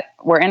weeks, but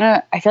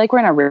I feel like we're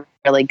in a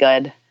really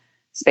good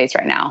space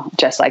right now,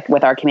 just like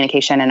with our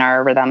communication and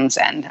our rhythms.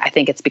 And I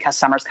think it's because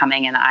summer's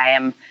coming, and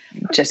I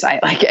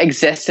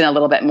exist in a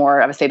little bit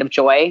more of a state of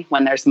joy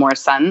when there's more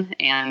sun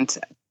and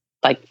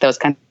like those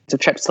kinds of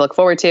trips to look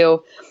forward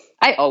to.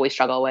 I always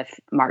struggle with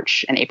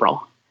March and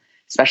April,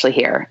 especially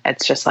here.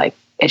 It's just like,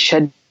 it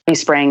should be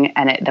spring,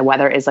 and the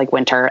weather is like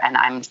winter, and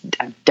I'm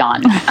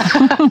done.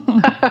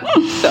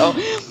 So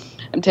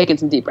I'm taking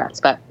some deep breaths,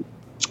 but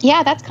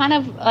yeah, that's kind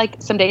of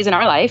like some days in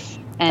our life.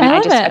 And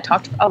I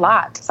talked a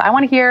lot. So I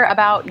want to hear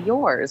about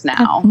yours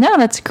now. No,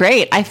 that's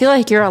great. I feel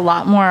like you're a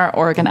lot more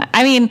organized.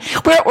 I mean,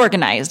 we're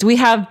organized. We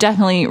have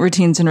definitely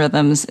routines and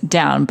rhythms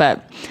down,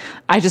 but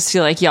I just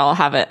feel like y'all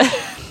have it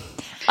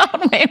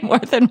way more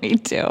than we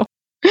do.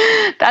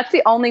 That's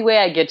the only way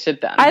I get shit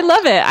done. I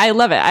love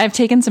it. I've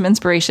taken some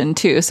inspiration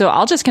too. So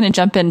I'll just kind of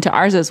jump into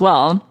ours as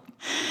well.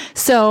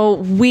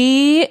 So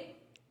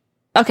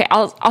okay,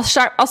 I'll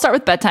start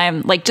with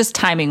bedtime, like just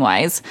timing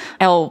wise.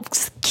 I'll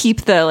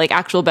keep the like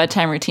actual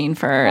bedtime routine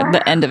for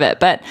the end of it.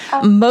 But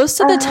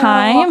most of the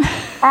time,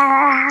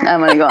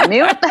 I'm going to go on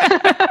mute.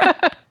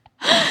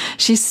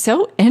 She's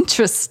so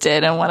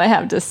interested in what I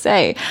have to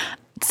say.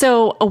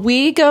 So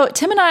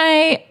Tim and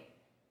I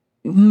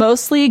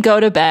mostly go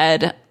to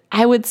bed,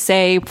 I would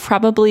say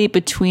probably it's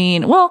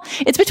between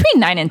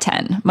 9 and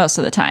 10 most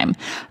of the time.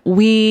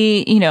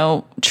 We,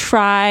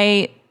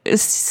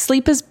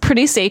 sleep is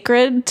pretty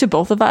sacred to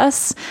both of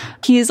us.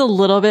 He's a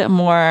little bit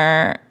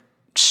more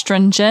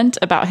stringent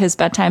about his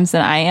bedtimes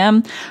than I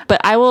am, but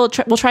we'll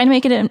try to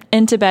make it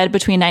into bed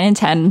between 9 and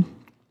 10.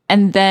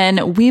 And then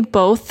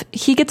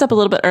he gets up a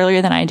little bit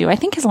earlier than I do. I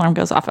think his alarm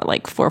goes off at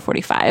like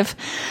 4:45.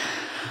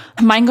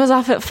 Mine goes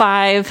off at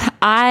 5.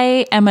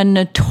 I am a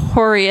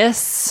notorious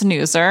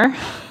snoozer.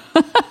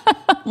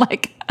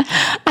 Like,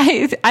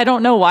 I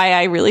don't know why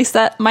I really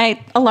set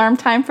my alarm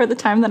time for the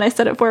time that I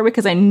set it for,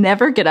 because I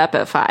never get up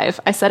at 5.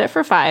 I set it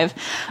for 5,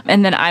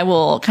 and then I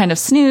will kind of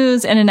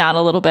snooze in and out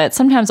a little bit.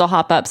 Sometimes I'll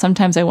hop up,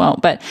 sometimes I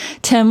won't. But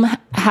Tim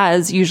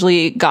has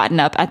usually gotten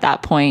up at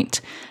that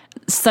point.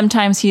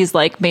 Sometimes he's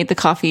like made the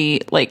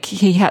coffee, like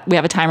we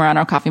have a timer on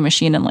our coffee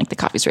machine, and like the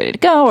coffee's ready to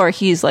go, or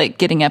he's like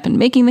getting up and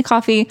making the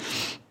coffee.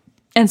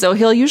 And so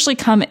he'll usually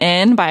come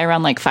in by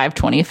around like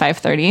 5:20,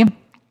 5:30.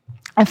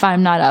 If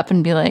I'm not up,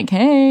 and be like,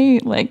 hey,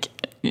 like,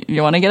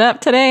 you want to get up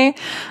today?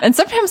 And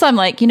sometimes I'm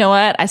like, you know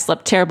what? I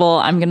slept terrible.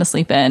 I'm going to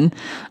sleep in.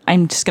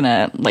 I'm just going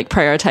to like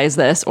prioritize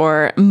this.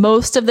 Or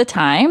most of the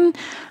time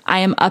I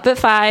am up at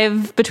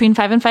 5, between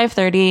 5 and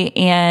 5:30.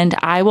 And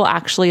I will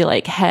actually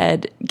like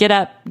get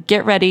up,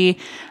 get ready,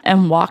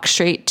 and walk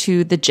straight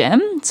to the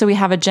gym. So we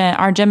have a gym.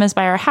 Our gym is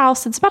by our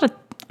house. It's about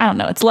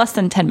it's less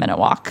than 10-minute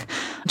walk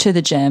to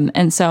the gym.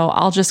 And so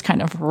I'll just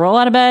kind of roll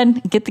out of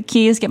bed, get the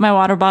keys, get my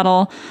water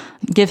bottle,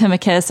 give him a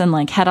kiss, and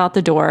like head out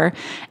the door.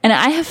 And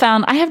I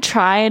have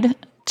tried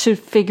to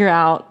figure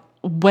out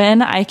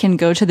when I can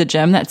go to the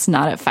gym that's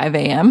not at 5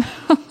 a.m.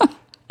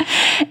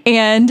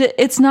 And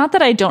it's not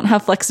that I don't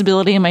have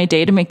flexibility in my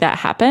day to make that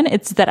happen.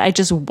 It's that I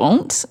just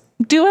won't.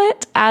 do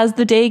it as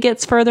the day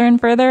gets further and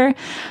further.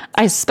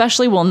 I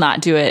especially will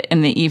not do it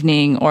in the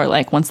evening or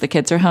like once the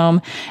kids are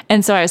home.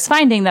 And so I was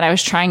finding that I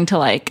was trying to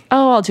like,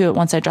 oh, I'll do it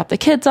once I drop the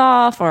kids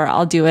off, or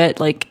I'll do it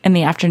like in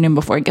the afternoon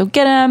before I go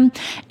get them.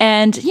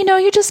 And, you know,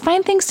 you just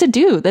find things to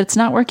do that's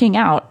not working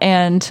out.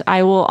 And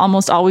I will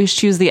almost always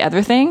choose the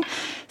other thing.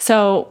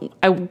 So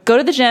I go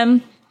to the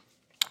gym,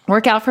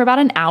 work out for about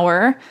an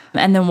hour,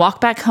 and then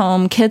walk back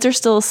home. Kids are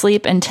still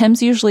asleep, and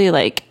Tim's usually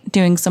like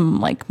doing some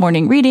like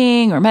morning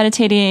reading or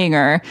meditating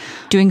or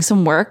doing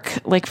some work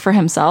like for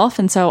himself.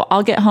 And so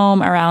I'll get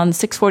home around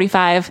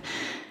 6:45,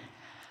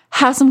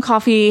 have some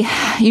coffee,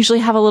 usually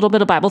have a little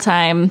bit of Bible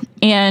time,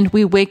 and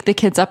we wake the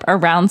kids up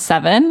around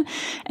 7.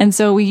 And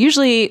so we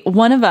usually,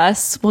 one of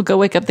us will go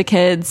wake up the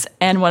kids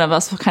and one of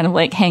us will kind of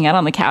like hang out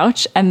on the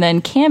couch. And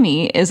then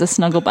Cammie is a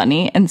snuggle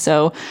bunny. And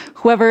so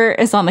whoever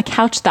is on the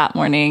couch that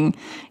morning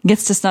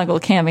gets to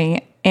snuggle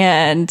Cammie.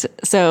 And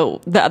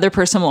so the other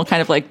person will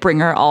kind of like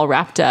bring her all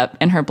wrapped up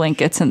in her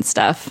blankets and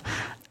stuff,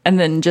 and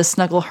then just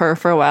snuggle her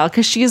for a while.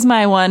 'Cause she's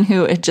my one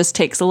who it just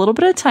takes a little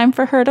bit of time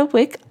for her to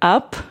wake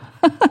up.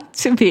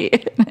 To be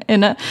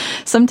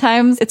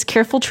sometimes it's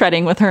careful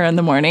treading with her in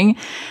the morning.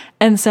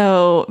 And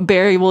so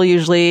Barry will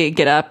usually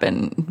get up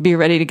and be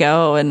ready to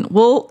go, and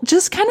we'll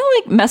just kind of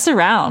like mess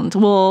around.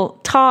 We'll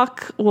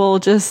talk, we'll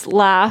just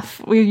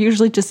laugh. We're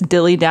usually just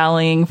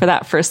dilly-dallying for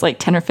that first like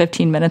 10 or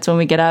 15 minutes when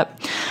we get up.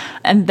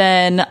 And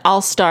then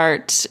I'll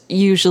start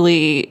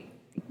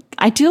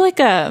I do like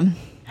I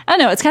don't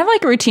know, it's kind of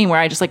like a routine where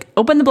I just like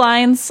open the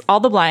blinds,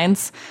 all the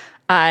blinds.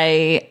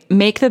 I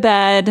make the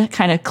bed,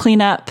 kind of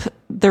clean up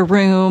the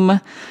room,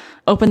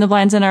 open the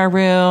blinds in our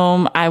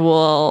room. I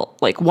will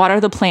like water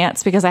the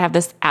plants because I have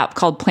this app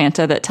called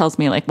Planta that tells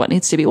me like what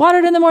needs to be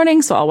watered in the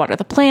morning. So I'll water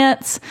the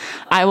plants.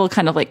 I will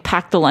kind of like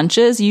pack the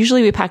lunches.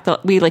 Usually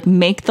we like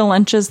make the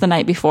lunches the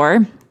night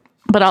before.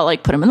 But I'll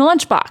like put them in the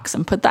lunchbox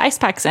and put the ice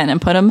packs in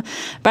and put them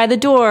by the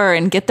door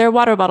and get their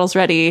water bottles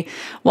ready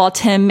while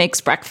Tim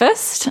makes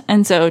breakfast.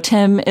 And so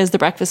Tim is the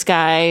breakfast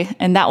guy,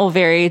 and that will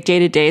vary day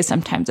to day.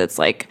 Sometimes it's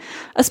like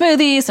a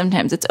smoothie,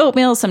 sometimes it's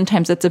oatmeal,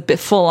 sometimes it's a bit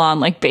full on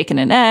like bacon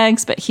and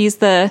eggs, but he's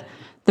the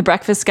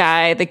breakfast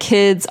guy. The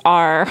kids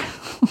are,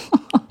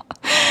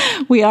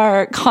 we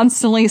are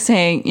constantly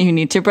saying, you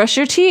need to brush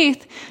your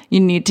teeth. You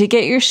need to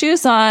get your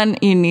shoes on.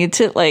 You need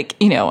to like,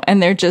 you know,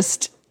 and they're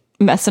just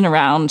messing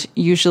around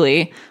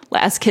usually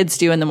as kids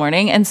do in the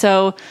morning. And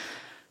so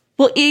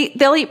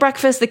they'll eat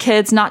breakfast, the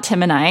kids, not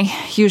Tim and I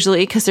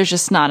usually, because there's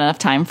just not enough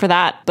time for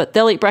that, but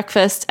they'll eat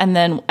breakfast, and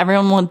then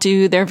everyone will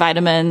do their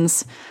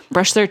vitamins,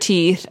 brush their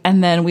teeth.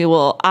 And then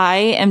I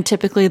am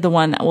typically the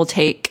one that will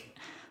take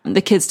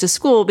the kids to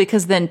school,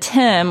 because then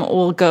Tim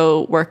will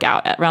go work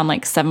out at around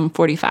like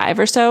 7:45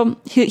 or so.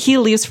 He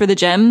leaves for the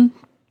gym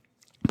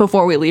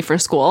before we leave for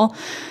school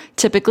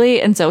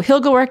typically. And so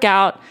he'll go work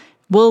out.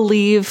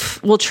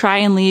 We'll try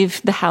and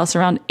leave the house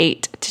around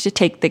 8 to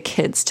take the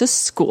kids to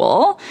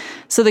school.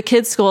 So the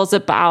kids' school is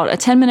about a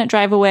 10-minute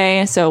drive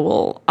away.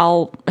 So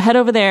I'll head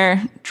over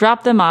there,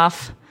 drop them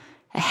off,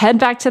 head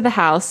back to the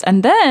house,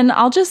 and then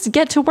I'll just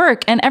get to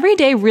work. And every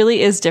day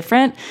really is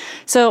different.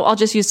 So I'll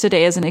just use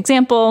today as an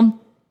example.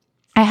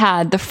 I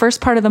had the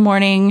first part of the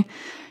morning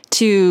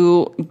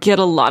to get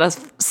a lot of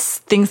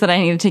things that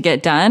I needed to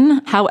get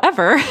done.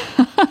 However,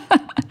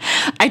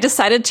 I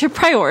decided to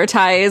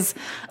prioritize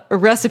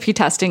recipe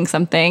testing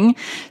something.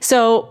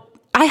 So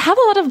I have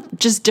a lot of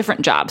just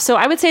different jobs. So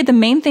I would say the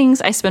main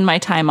things I spend my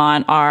time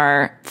on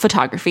are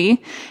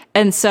photography.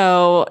 And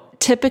so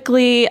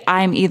typically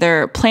I'm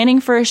either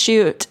planning for a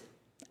shoot,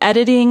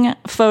 editing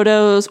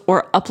photos,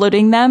 or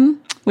uploading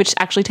them, which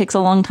actually takes a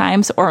long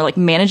time, or like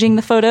managing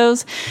the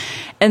photos.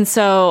 And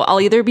so I'll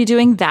either be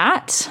doing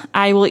that.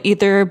 I will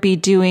either be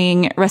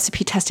doing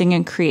recipe testing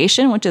and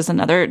creation, which is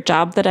another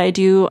job that I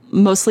do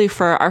mostly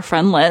for our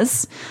friend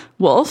Liz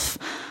Wolf.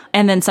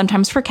 And then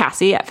sometimes for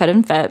Cassie at Fed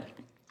and Fit,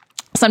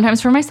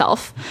 sometimes for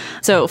myself.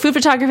 So food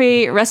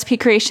photography, recipe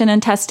creation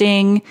and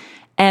testing,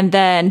 and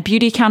then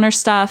beauty counter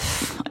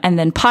stuff, and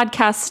then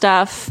podcast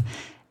stuff.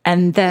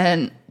 And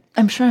then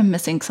I'm sure I'm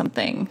missing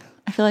something.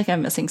 I feel like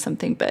I'm missing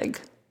something big.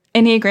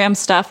 Enneagram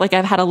stuff. Like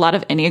I've had a lot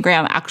of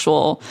Enneagram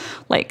actual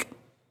like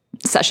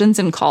sessions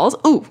and calls.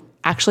 Ooh,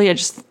 actually, I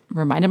just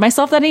reminded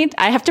myself that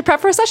I have to prep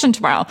for a session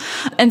tomorrow.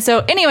 And so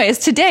anyways,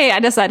 today I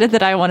decided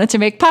that I wanted to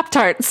make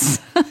Pop-Tarts,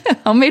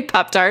 homemade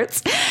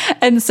Pop-Tarts.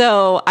 And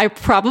so I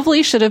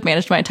probably should have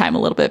managed my time a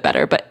little bit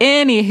better. But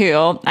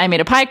anywho, I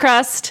made a pie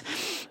crust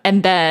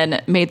and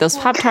then made those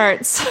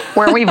Pop-Tarts.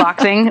 Weren't we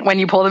boxing when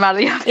you pulled them out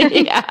of the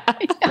oven? Yeah.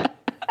 Like,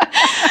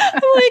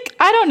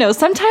 I don't know.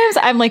 Sometimes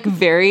I'm like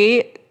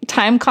very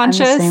time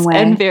conscious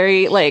and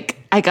very like,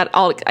 I got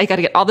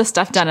to get all this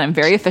stuff done. And I'm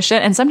very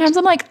efficient. And sometimes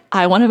I'm like,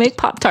 I want to make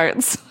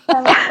Pop-Tarts.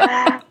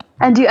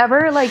 And do you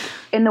ever like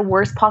in the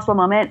worst possible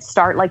moment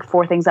start like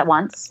 4 things at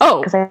once?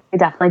 Oh, because I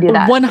definitely do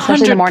that. 100%.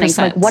 Especially in the morning.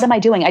 So like, what am I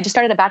doing? I just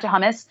started a batch of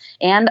hummus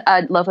and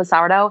a loaf of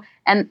sourdough,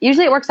 and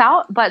usually it works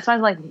out. But sometimes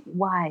I'm like,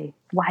 why?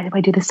 Why did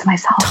I do this to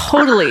myself?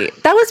 Totally.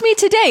 That was me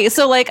today.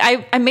 So like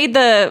I made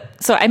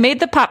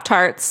the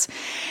Pop-Tarts.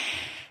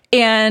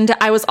 And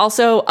I was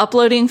also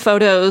uploading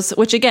photos,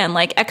 which again,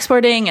 like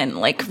exporting and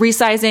like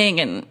resizing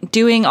and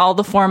doing all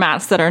the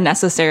formats that are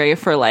necessary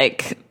for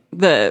like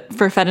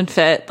for Fed and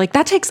Fit. Like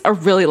that takes a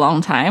really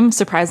long time,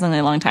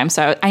 surprisingly long time.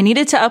 So I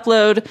needed to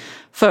upload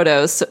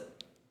photos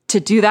to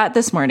do that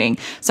this morning.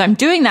 So I'm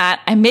doing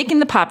that. I'm making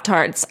the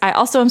Pop-Tarts. I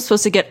also am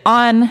supposed to get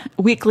on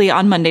weekly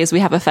on Mondays. We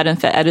have a Fed and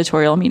Fit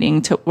editorial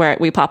meeting where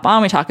we pop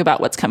on. We talk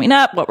about what's coming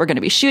up, what we're going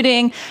to be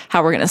shooting,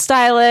 how we're going to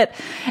style it.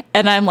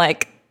 And I'm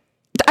like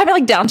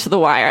down to the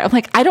wire. I'm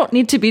like, I don't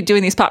need to be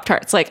doing these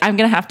Pop-Tarts. Like I'm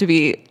going to have to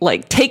be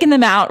like taking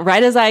them out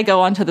right as I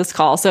go onto this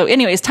call. So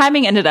anyways,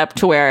 timing ended up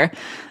to where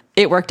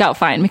it worked out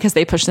fine because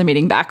they pushed the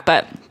meeting back.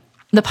 But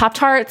the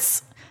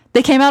Pop-Tarts,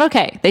 they came out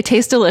okay. They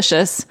taste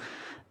delicious.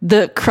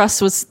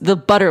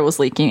 The butter was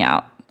leaking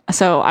out.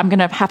 So I'm going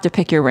to have to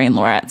pick your brain,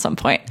 Laura, at some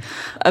point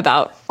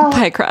about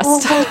pie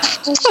crust.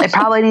 It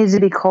probably needs to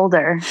be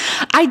colder.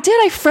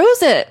 I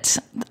froze it.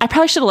 I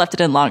probably should have left it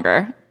in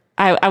longer.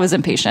 I was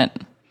impatient.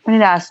 We need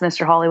to ask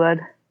Mr.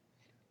 Hollywood.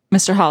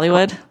 Mr.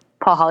 Hollywood?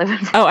 Paul Hollywood.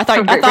 Oh, I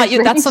thought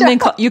that's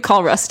something you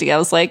call Rusty. I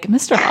was like,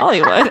 Mr.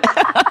 Hollywood.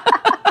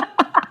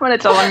 I'm going to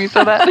tell him you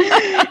said that.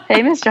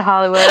 Hey, Mr.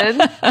 Hollywood.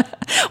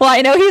 Well,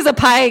 I know he's a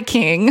pie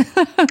king.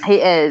 He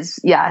is,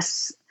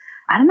 yes.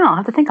 I don't know. I'll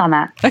have to think on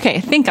that. Okay,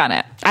 think on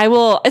it. I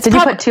will. Did you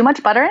put too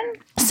much butter in?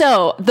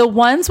 So the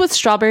ones with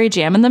strawberry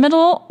jam in the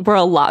middle were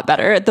a lot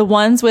better. The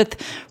ones with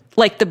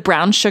like the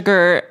brown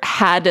sugar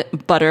had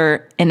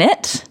butter in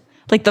it,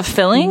 like the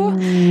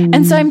filling.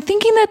 And so I'm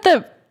thinking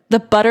that the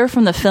butter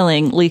from the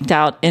filling leaked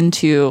out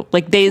into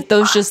like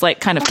those just like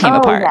kind of came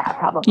apart. Yeah,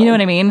 probably. You know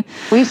what I mean?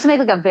 We used to make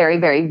like a very,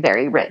 very,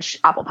 very rich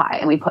apple pie,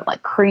 and we put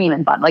like cream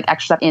and butter, like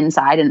extra stuff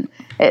inside, and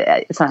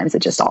sometimes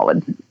it just all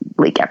would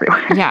leak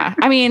everywhere. Yeah,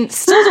 I mean,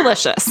 still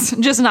delicious,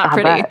 just not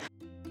pretty.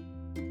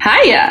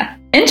 Hiya!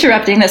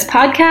 Interrupting this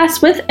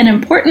podcast with an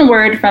important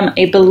word from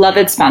a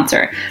beloved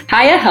sponsor,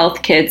 Hiya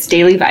Health Kids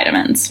Daily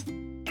Vitamins.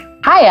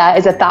 Hiya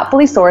is a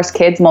thoughtfully sourced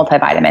kids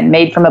multivitamin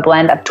made from a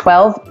blend of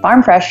 12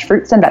 farm-fresh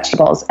fruits and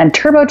vegetables and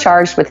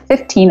turbocharged with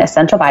 15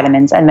 essential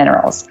vitamins and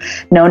minerals,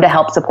 known to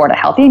help support a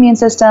healthy immune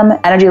system,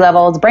 energy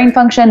levels, brain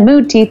function,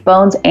 mood, teeth,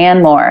 bones,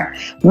 and more,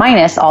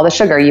 minus all the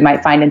sugar you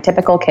might find in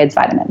typical kids'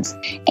 vitamins.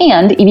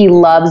 And Evie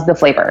loves the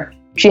flavor.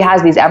 She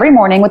has these every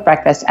morning with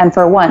breakfast, and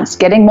for once,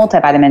 getting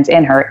multivitamins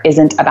in her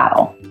isn't a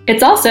battle.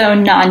 It's also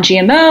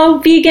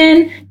non-GMO,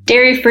 vegan,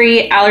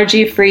 dairy-free,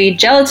 allergy-free,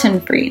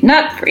 gelatin-free,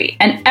 nut-free,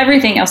 and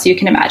everything else you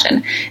can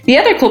imagine. The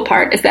other cool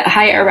part is that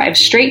Hiya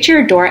arrives straight to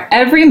your door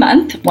every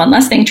month, one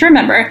less thing to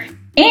remember,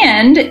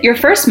 and your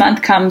first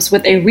month comes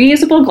with a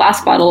reusable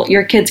glass bottle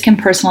your kids can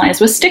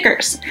personalize with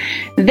stickers.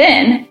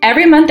 Then,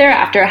 every month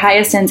thereafter,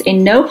 Hiya sends a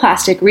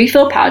no-plastic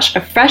refill pouch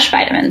of fresh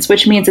vitamins,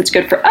 which means it's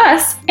good for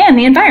us and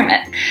the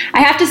environment. I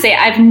have to say,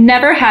 I've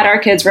never had our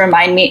kids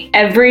remind me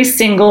every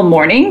single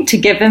morning to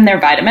give them their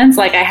vitamins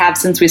like I have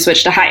since we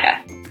switched to Hiya.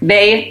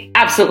 They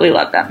absolutely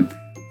love them.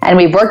 And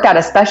we've worked out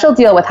a special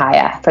deal with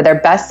Hiya for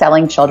their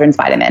best-selling children's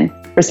vitamin.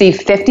 Receive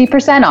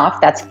 50% off,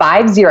 that's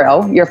 50,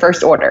 your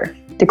first order.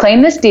 To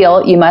claim this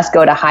deal, you must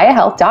go to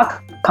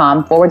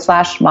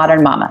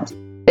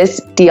hiyahealth.com/modernmamas.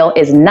 This deal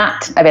is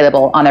not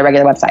available on their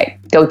regular website.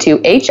 Go to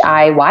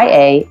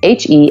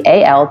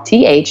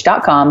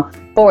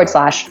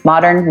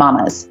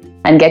hiyahealth.com/modernmamas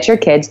and get your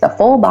kids the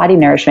full body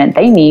nourishment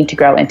they need to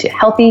grow into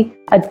healthy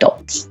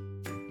adults.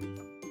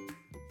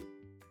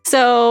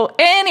 So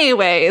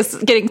anyways,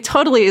 getting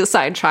totally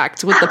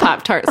sidetracked with the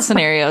Pop-Tart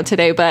scenario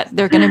today, but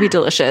they're going to be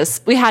delicious.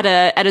 We had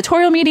an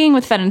editorial meeting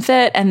with Fed and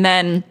Fit, and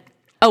then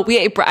I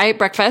ate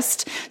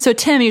breakfast. So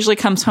Tim usually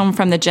comes home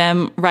from the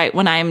gym right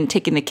when I'm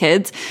taking the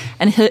kids.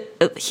 And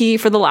he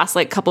for the last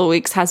like couple of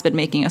weeks has been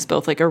making us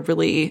both like a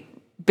really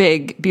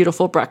big,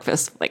 beautiful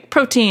breakfast, like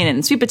protein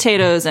and sweet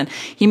potatoes. And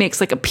he makes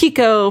like a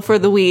pico for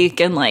the week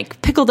and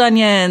like pickled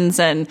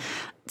onions and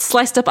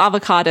sliced up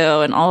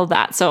avocado and all of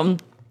that. So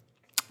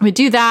we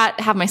do that,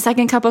 have my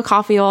second cup of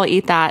coffee, I'll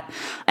eat that.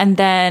 And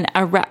then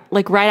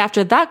right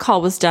after that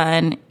call was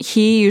done,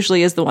 he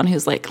usually is the one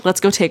who's like, let's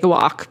go take a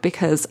walk,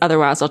 because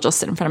otherwise I'll just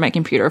sit in front of my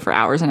computer for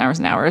hours and hours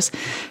and hours.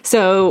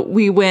 So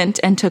we went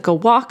and took a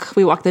walk.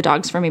 We walked the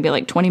dogs for maybe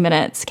like 20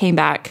 minutes, came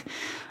back,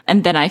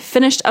 and then I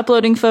finished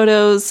uploading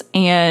photos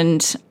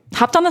and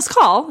hopped on this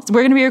call.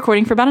 We're going to be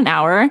recording for about an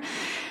hour.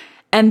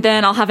 And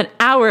then I'll have an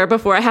hour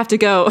before I have to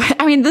go.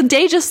 I mean, the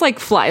day just like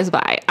flies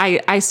by.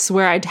 I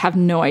swear I'd have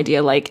no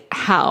idea like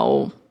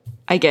how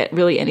I get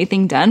really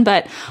anything done,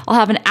 but I'll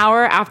have an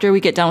hour after we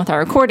get done with our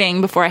recording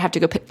before I have to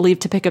go leave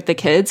to pick up the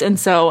kids. And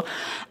so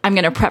I'm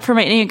going to prep for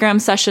my Enneagram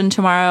session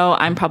tomorrow.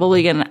 I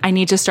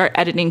need to start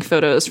editing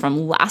photos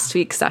from last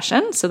week's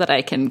session so that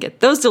I can get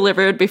those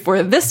delivered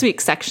before this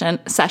week's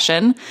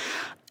session.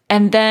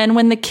 And then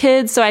when I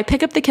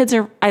pick up the kids,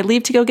 or I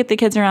leave to go get the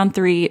kids around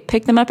 3,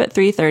 pick them up at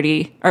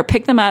 3:30, or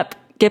pick them up,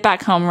 get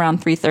back home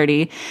around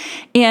 3:30.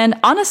 And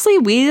honestly,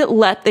 we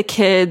let the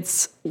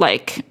kids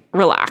like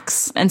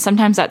relax. And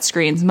sometimes that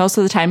screens. Most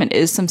of the time it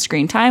is some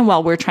screen time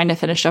while we're trying to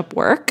finish up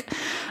work,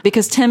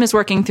 because Tim is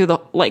working through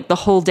the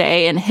whole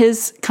day, and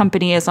his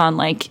company is on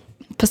like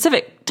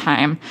Pacific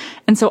time.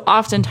 And so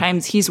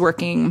oftentimes he's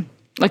working,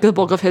 like the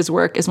bulk of his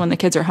work is when the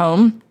kids are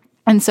home.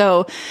 And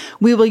so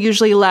we will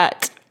usually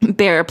let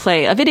Bear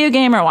play a video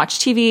game or watch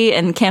TV,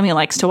 and Cammy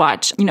likes to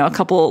watch, a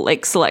couple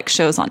like select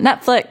shows on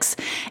Netflix.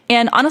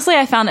 And honestly,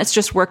 I found it's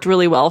just worked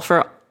really well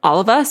for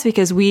all of us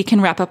because we can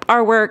wrap up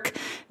our work.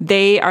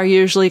 They are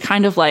usually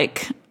kind of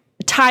like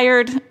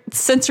tired,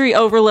 sensory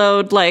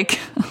overload, like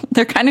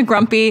they're kind of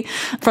grumpy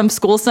from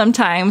school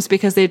sometimes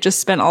because they've just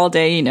spent all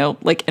day,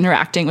 like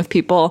interacting with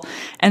people.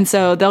 And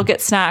so they'll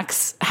get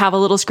snacks, have a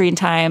little screen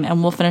time,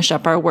 and we'll finish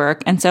up our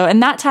work. And so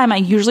in that time, I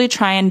usually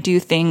try and do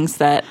things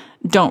that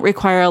don't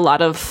require a lot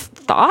of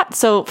thought.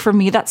 So for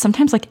me, that's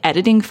sometimes like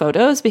editing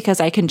photos because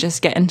I can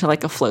just get into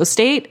like a flow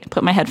state,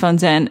 put my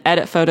headphones in,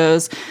 edit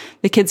photos.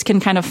 The kids can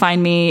kind of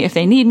find me if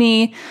they need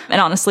me. And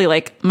honestly,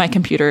 like my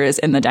computer is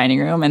in the dining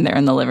room and they're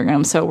in the living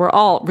room. So we're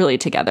all really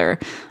together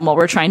while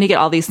we're trying to get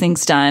all these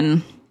things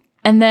done.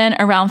 And then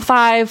around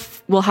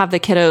 5, we'll have the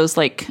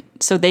kiddos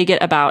so they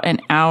get about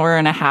an hour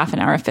and a half, an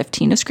hour and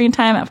 15 of screen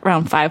time.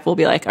 Around 5, we'll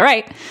be like, all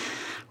right,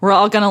 we're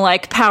all going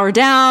to power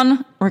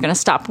down. We're going to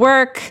stop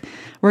work.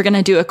 We're going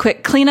to do a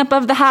quick cleanup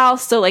of the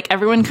house. So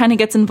everyone kind of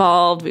gets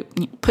involved.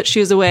 We put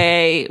shoes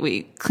away.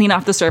 We clean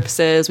off the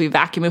surfaces. We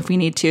vacuum if we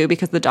need to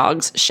because the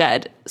dogs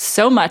shed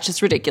so much.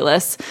 It's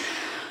ridiculous.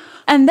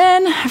 And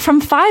then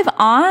from 5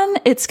 on,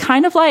 it's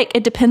kind of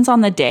it depends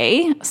on the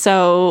day.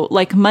 So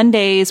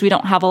Mondays, we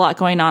don't have a lot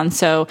going on.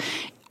 So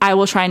I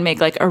will try and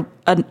make a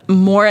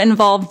more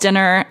involved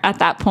dinner at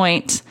that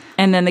point.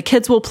 And then the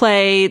kids will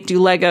play, do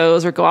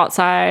Legos or go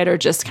outside or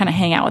just kind of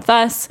hang out with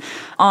us.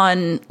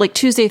 On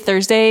Tuesday,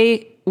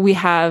 Thursday, we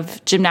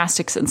have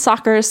gymnastics and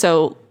soccer.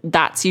 So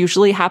that's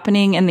usually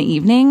happening in the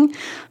evening.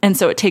 And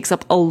so it takes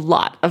up a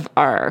lot of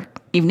our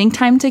evening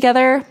time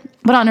together.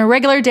 But on a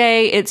regular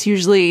day, it's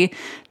usually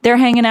they're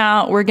hanging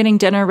out, we're getting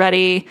dinner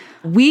ready.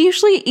 We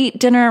usually eat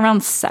dinner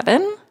around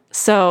 7.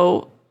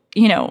 So,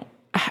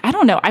 I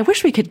don't know. I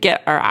wish we could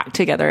get our act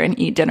together and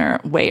eat dinner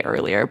way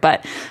earlier,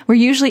 but we're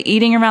usually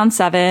eating around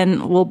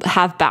 7. We'll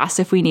have baths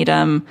if we need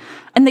them.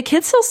 And the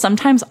kids will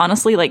sometimes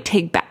honestly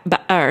take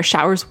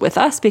showers with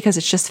us because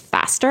it's just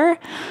faster.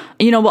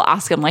 We'll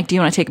ask them do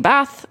you want to take a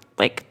bath,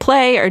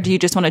 play, or do you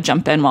just want to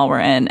jump in while we're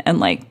in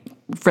and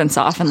rinse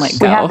off and go?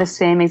 We have the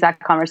same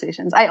exact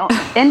conversations.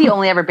 Indy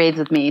only ever bathes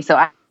with me, so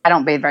I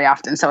don't bathe very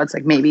often. So it's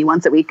maybe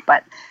once a week.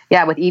 But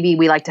yeah, with Evie,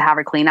 we like to have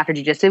her clean after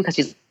jujitsu because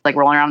she's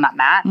rolling around on that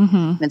mat.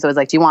 Mm-hmm. And so it's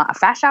do you want a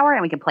fast shower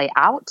and we can play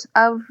out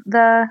of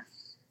the,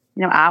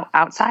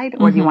 outside?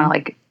 Or do you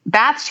want to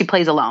baths? She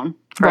plays alone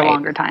for a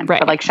longer time.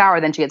 Right. But shower,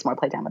 then she gets more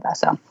playtime with us.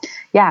 So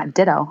yeah,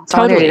 ditto.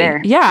 Totally.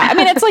 There. Yeah. I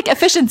mean, it's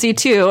efficiency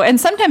too.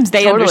 And sometimes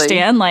they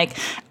understand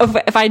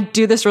if I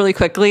do this really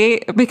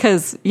quickly,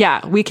 because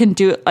we can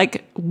do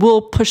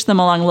we'll push them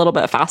along a little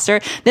bit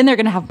faster. Then they're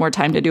going to have more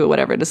time to do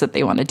whatever it is that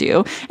they want to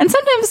do. And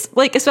sometimes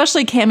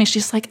especially Cammie,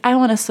 she's I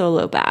want a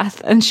solo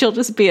bath, and she'll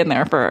just be in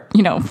there for,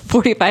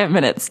 45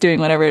 minutes doing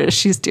whatever it is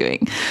she's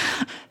doing.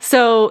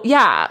 So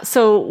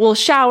so we'll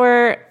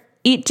shower,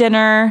 eat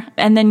dinner,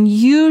 and then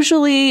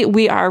usually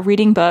we are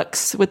reading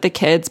books with the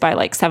kids by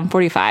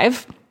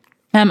 7:45.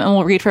 And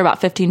we'll read for about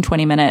 15,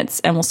 20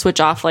 minutes, and we'll switch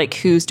off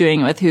who's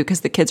doing it with who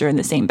because the kids are in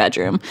the same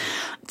bedroom.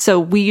 So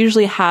we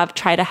usually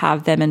try to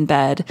have them in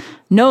bed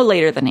no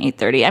later than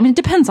 8:30. I mean, it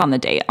depends on the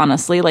day,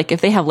 honestly.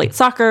 If they have late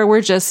soccer,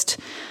 we're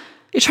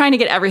trying to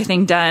get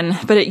everything done,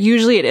 but it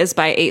is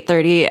by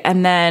 8:30.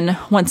 And then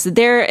once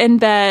they're in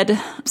bed,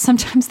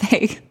 sometimes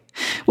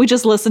we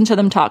just listen to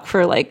them talk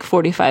for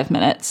 45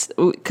 minutes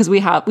because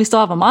we still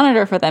have a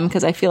monitor for them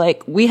because I feel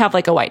we have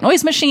a white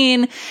noise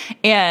machine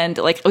and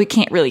we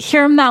can't really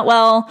hear them that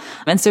well.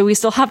 And so we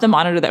still have the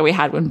monitor that we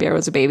had when Bear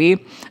was a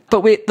baby.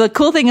 But the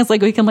cool thing is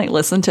we can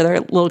listen to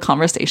their little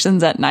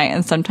conversations at night,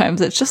 and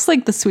sometimes it's just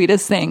the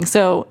sweetest thing.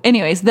 So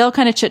anyways, they'll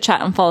kind of chit chat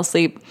and fall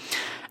asleep.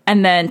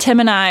 And then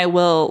Tim and I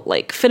will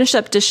finish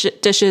up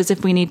dishes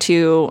if we need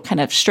to, kind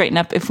of straighten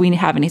up if we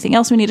have anything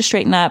else we need to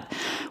straighten up.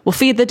 We'll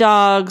feed the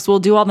dogs. We'll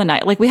do all the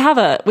night. We've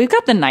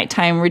got the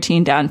nighttime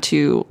routine down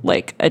to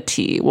a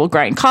T. We'll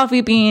grind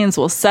coffee beans.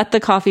 We'll set the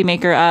coffee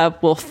maker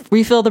up. We'll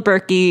refill the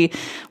Berkey.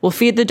 We'll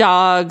feed the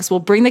dogs. We'll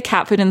bring the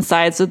cat food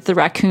inside so that the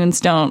raccoons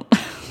don't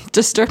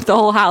disturb the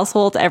whole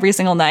household every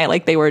single night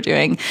like they were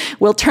doing.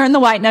 We'll turn the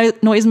white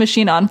noise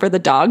machine on for the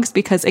dogs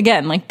because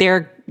again,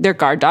 they're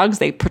guard dogs.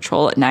 They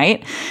patrol at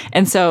night.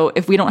 And so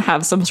if we don't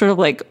have some sort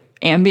of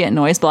ambient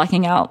noise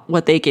blocking out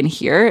what they can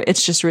hear,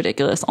 it's just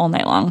ridiculous all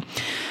night long.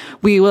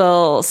 We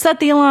will set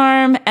the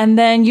alarm, and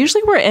then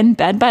usually we're in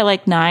bed by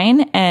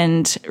 9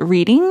 and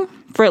reading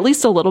for at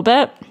least a little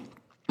bit.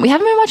 We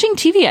haven't been watching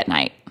TV at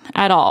night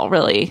at all,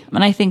 really.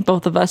 And I think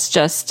both of us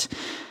just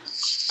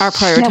are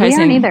prioritizing. Yeah, we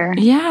aren't either.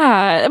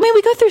 Yeah. I mean,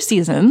 we go through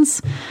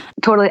seasons.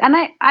 Totally. And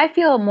I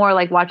feel more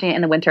watching it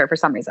in the winter for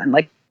some reason.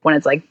 When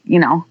it's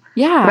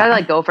yeah. I'd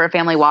rather go for a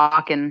family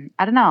walk, and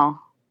I don't know.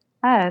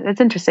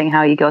 It's interesting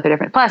how you go through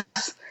different. Plus,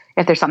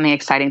 if there's something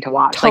exciting to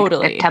watch,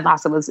 totally. If Ted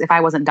Lasso if I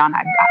wasn't done,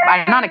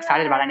 I'm not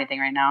excited about anything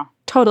right now.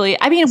 Totally.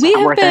 I mean,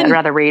 I'd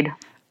rather read.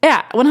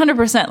 Yeah,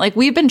 100%. Like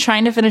we've been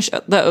trying to finish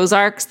the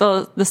Ozarks,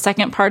 the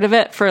second part of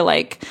it for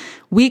like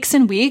weeks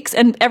and weeks.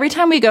 And every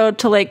time we go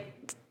to like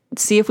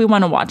see if we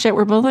want to watch it,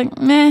 we're both like,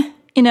 meh,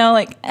 you know,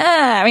 like,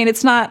 I mean,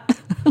 it's not,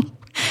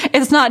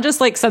 it's not just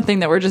like something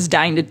that we're just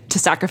dying to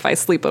sacrifice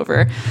sleep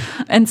over.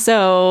 And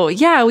so,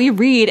 yeah, we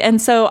read.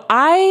 And so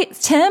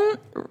Tim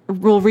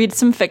will read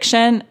some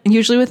fiction,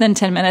 usually within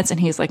 10 minutes. And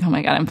he's like, oh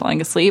my God, I'm falling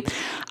asleep.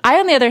 I,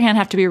 on the other hand,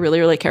 have to be really,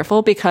 really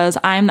careful because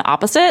I'm the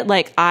opposite.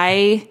 Like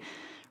I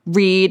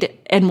read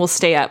and will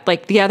stay up.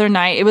 Like the other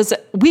night, it was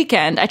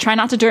weekend. I try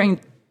not to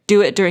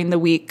do it during the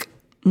week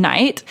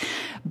night,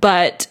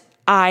 but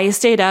I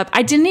stayed up.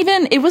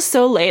 It was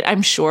so late,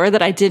 I'm sure,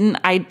 that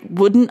I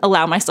wouldn't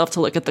allow myself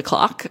to look at the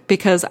clock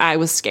because I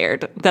was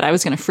scared that I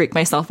was going to freak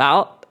myself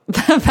out.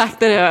 The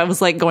fact that I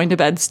was like going to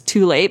bed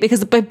too late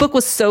because my book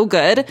was so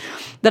good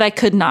that I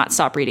could not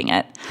stop reading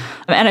it.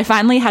 And I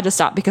finally had to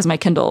stop because my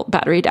Kindle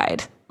battery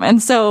died.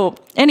 And so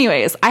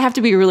anyways, I have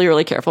to be really,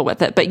 really careful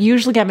with it. But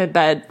usually I'm in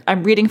bed,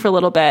 I'm reading for a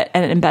little bit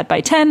and in bed by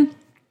 10.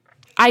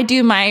 I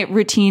do my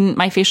routine,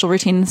 my facial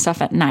routine and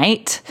stuff at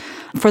night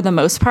for the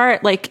most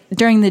part. Like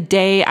during the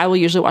day, I will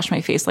usually wash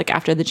my face like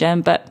after the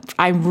gym, but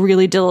I'm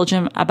really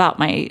diligent about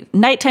my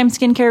nighttime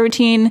skincare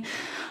routine.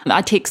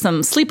 I take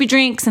some sleepy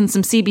drinks and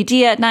some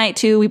CBD at night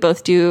too. We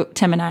both do,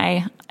 Tim and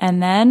I.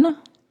 And then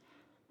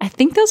I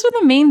think those are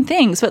the main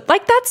things. But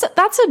like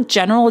that's a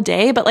general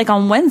day. But like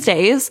on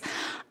Wednesdays,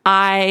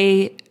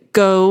 I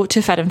go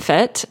to Fed and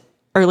Fit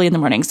early in the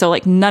morning. So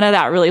like none of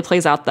that really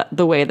plays out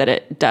the way that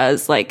it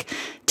does. Like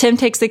Tim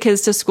takes the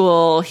kids to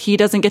school. He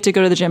doesn't get to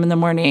go to the gym in the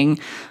morning.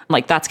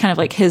 Like that's kind of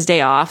like his day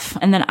off.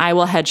 And then I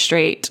will head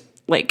straight,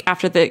 like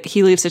after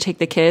he leaves to take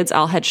the kids,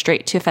 I'll head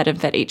straight to Fed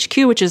and Fit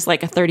HQ, which is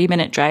like a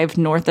 30-minute drive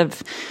north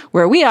of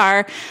where we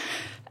are.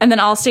 And then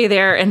I'll stay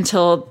there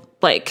until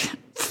like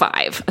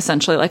 5,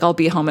 essentially. Like I'll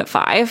be home at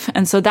 5.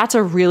 And so that's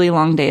a really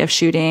long day of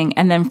shooting.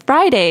 And then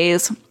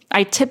Fridays,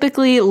 I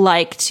typically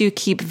like to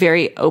keep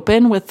very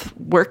open with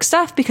work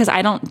stuff because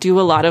I don't do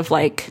a lot of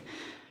like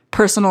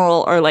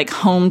personal or like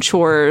home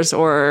chores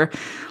or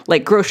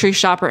like grocery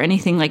shop or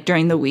anything like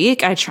during the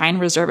week. I try and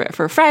reserve it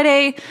for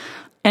Friday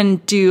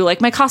and do like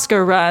my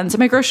Costco runs at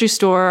my grocery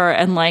store.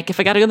 And like, if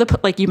I got to go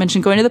like you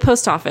mentioned, going to the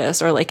post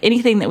office or like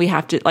anything that we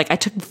have to, like I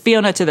took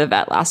Fiona to the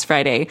vet last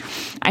Friday.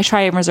 I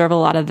try and reserve a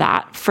lot of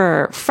that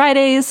for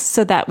Fridays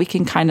so that we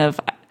can kind of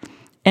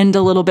end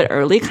a little bit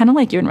early, kind of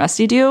like you and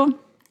Rusty do.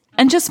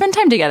 And just spend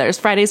time together.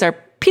 Fridays are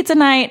pizza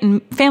night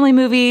and family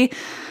movie.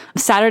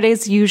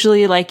 Saturdays,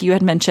 usually, like you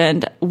had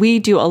mentioned, we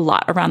do a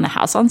lot around the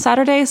house on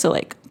Saturday. So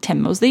like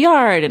Tim mows the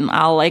yard and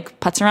I'll like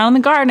putz around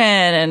in the garden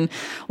and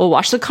we'll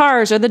wash the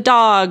cars or the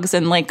dogs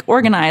and like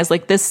organize.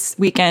 Like this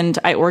weekend,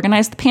 I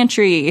organized the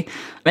pantry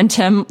and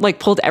Tim like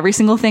pulled every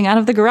single thing out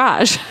of the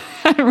garage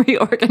and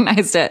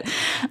reorganized it.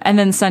 And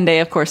then Sunday,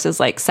 of course, is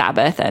like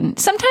Sabbath. And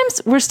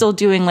sometimes we're still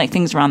doing like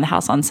things around the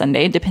house on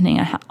Sunday, depending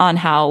on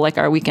how like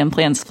our weekend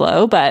plans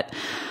flow. But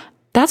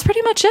that's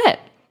pretty much it.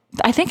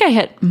 I think I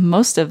hit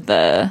most of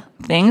the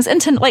things.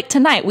 And like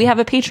tonight, we have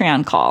a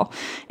Patreon call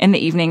in the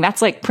evening.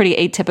 That's like pretty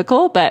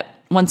atypical, but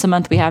once a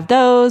month we have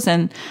those.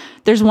 And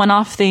there's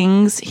one-off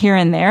things here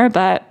and there,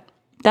 but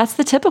that's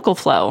the typical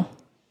flow.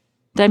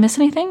 Did I miss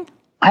anything?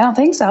 I don't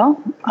think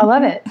so. I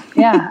love it.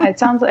 Yeah, it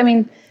sounds, I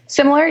mean,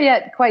 similar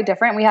yet quite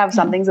different. We have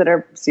some things that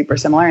are super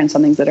similar and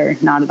some things that are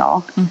not at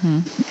all.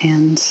 Mm-hmm.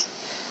 And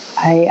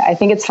I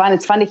think it's fun.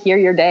 It's fun to hear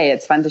your day.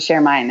 It's fun to share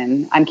mine.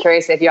 And I'm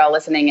curious if you're all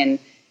listening and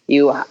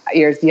you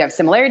have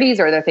similarities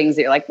or are there things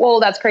that you're like, whoa,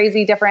 that's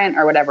crazy different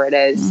or whatever it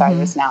is. Mm-hmm. Sorry,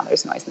 just now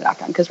there's noise in the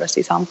background because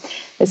Rusty's home.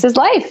 This is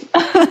life.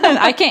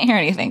 I can't hear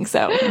anything,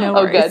 so no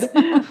worries.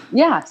 Oh, good.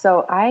 Yeah,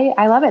 so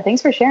I love it.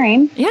 Thanks for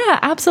sharing. Yeah,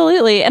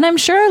 absolutely. And I'm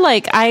sure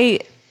like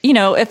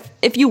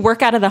if you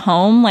work out of the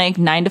home like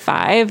 9 to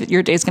 5,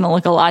 your day's going to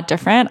look a lot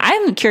different.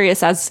 I'm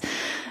curious as,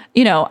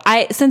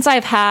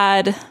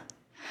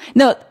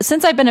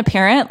 since I've been a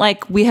parent,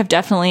 like we have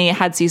definitely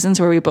had seasons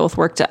where we both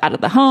worked out of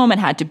the home and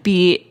had to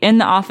be in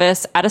the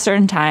office at a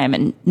certain time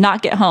and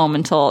not get home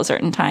until a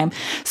certain time.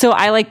 So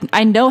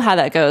I know how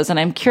that goes. And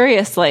I'm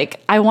curious, like,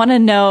 I want to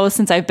know,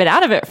 since I've been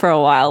out of it for a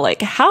while,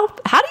 like how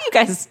do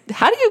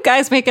you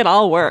guys make it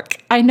all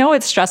work? I know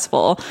it's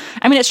stressful.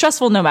 I mean, it's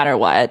stressful no matter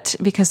what,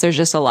 because there's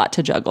just a lot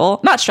to juggle.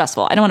 Not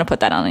stressful. I don't want to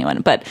put that on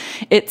anyone, but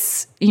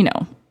it's,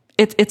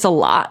 it's a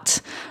lot.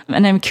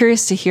 And I'm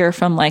curious to hear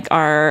from like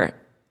our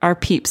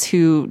peeps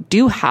who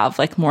do have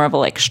like more of a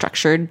like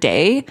structured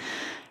day,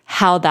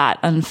 how that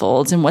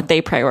unfolds and what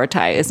they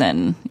prioritize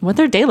and what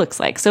their day looks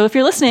like. So if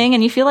you're listening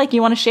and you feel like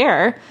you want to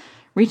share,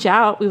 reach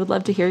out. We would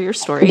love to hear your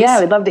stories. Yeah,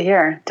 we'd love to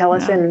hear. Tell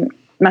us in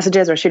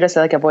messages or shoot us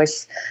like a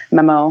voice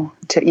memo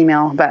to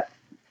email. But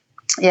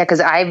yeah,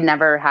 because I've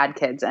never had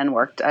kids and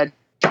worked a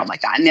problem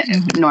like that.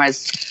 And nor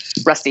has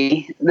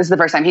Rusty. This is the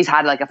first time he's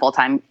had like a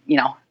full-time,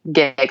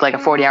 gig, like a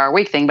 40-hour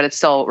week thing, but it's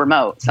still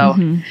remote. So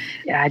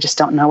I just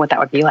don't know what that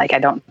would be like. I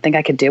don't think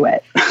I could do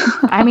it.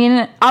 I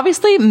mean,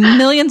 obviously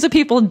millions of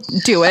people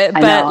do it,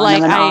 but I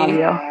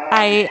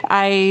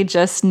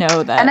just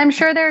know that. And I'm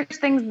sure there are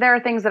things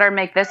that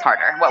make this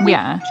harder, what we've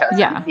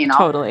chosen,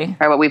 totally.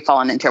 Or what we've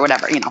fallen into, or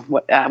whatever,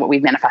 what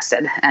we've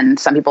manifested. And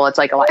some people, it's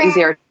like a lot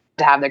easier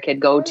to have their kid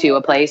go to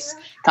a place,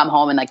 come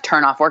home and like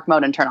turn off work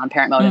mode and turn on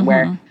parent mode, and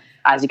where,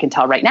 as you can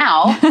tell right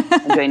now,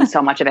 I'm doing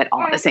so much of it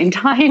all at the same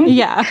time.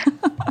 Yeah.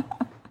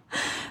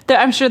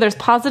 I'm sure there's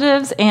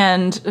positives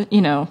and, I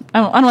don't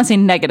want to say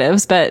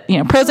negatives, but,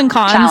 pros and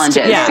cons. Challenges,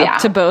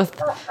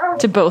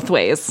 to both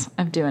ways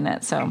of doing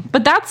it. So,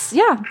 but that's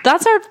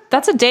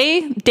a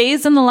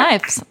days in the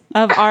lives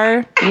of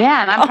our.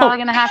 Yeah. And I'm probably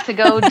going to have to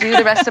go do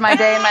the rest of my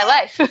day in my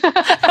life.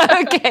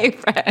 Okay,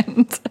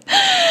 friend.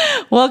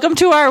 Welcome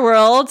to our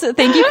world.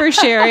 Thank you for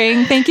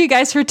sharing. Thank you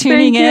guys for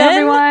tuning in. Thank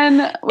you,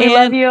 everyone. We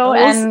love you.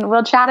 And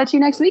we'll chat at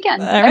you next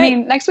weekend.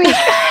 Next week.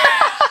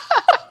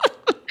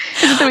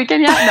 Is it the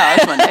weekend yet? No,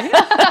 it's Monday.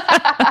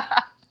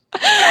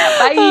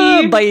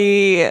 Bye.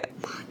 Bye.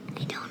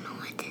 I don't know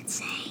what to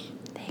say.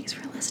 Thanks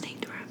for listening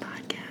to our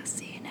podcast.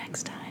 See you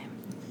next time.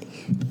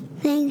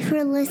 Thanks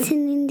for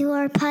listening to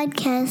our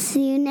podcast.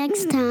 See you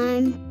next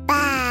time.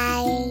 Bye.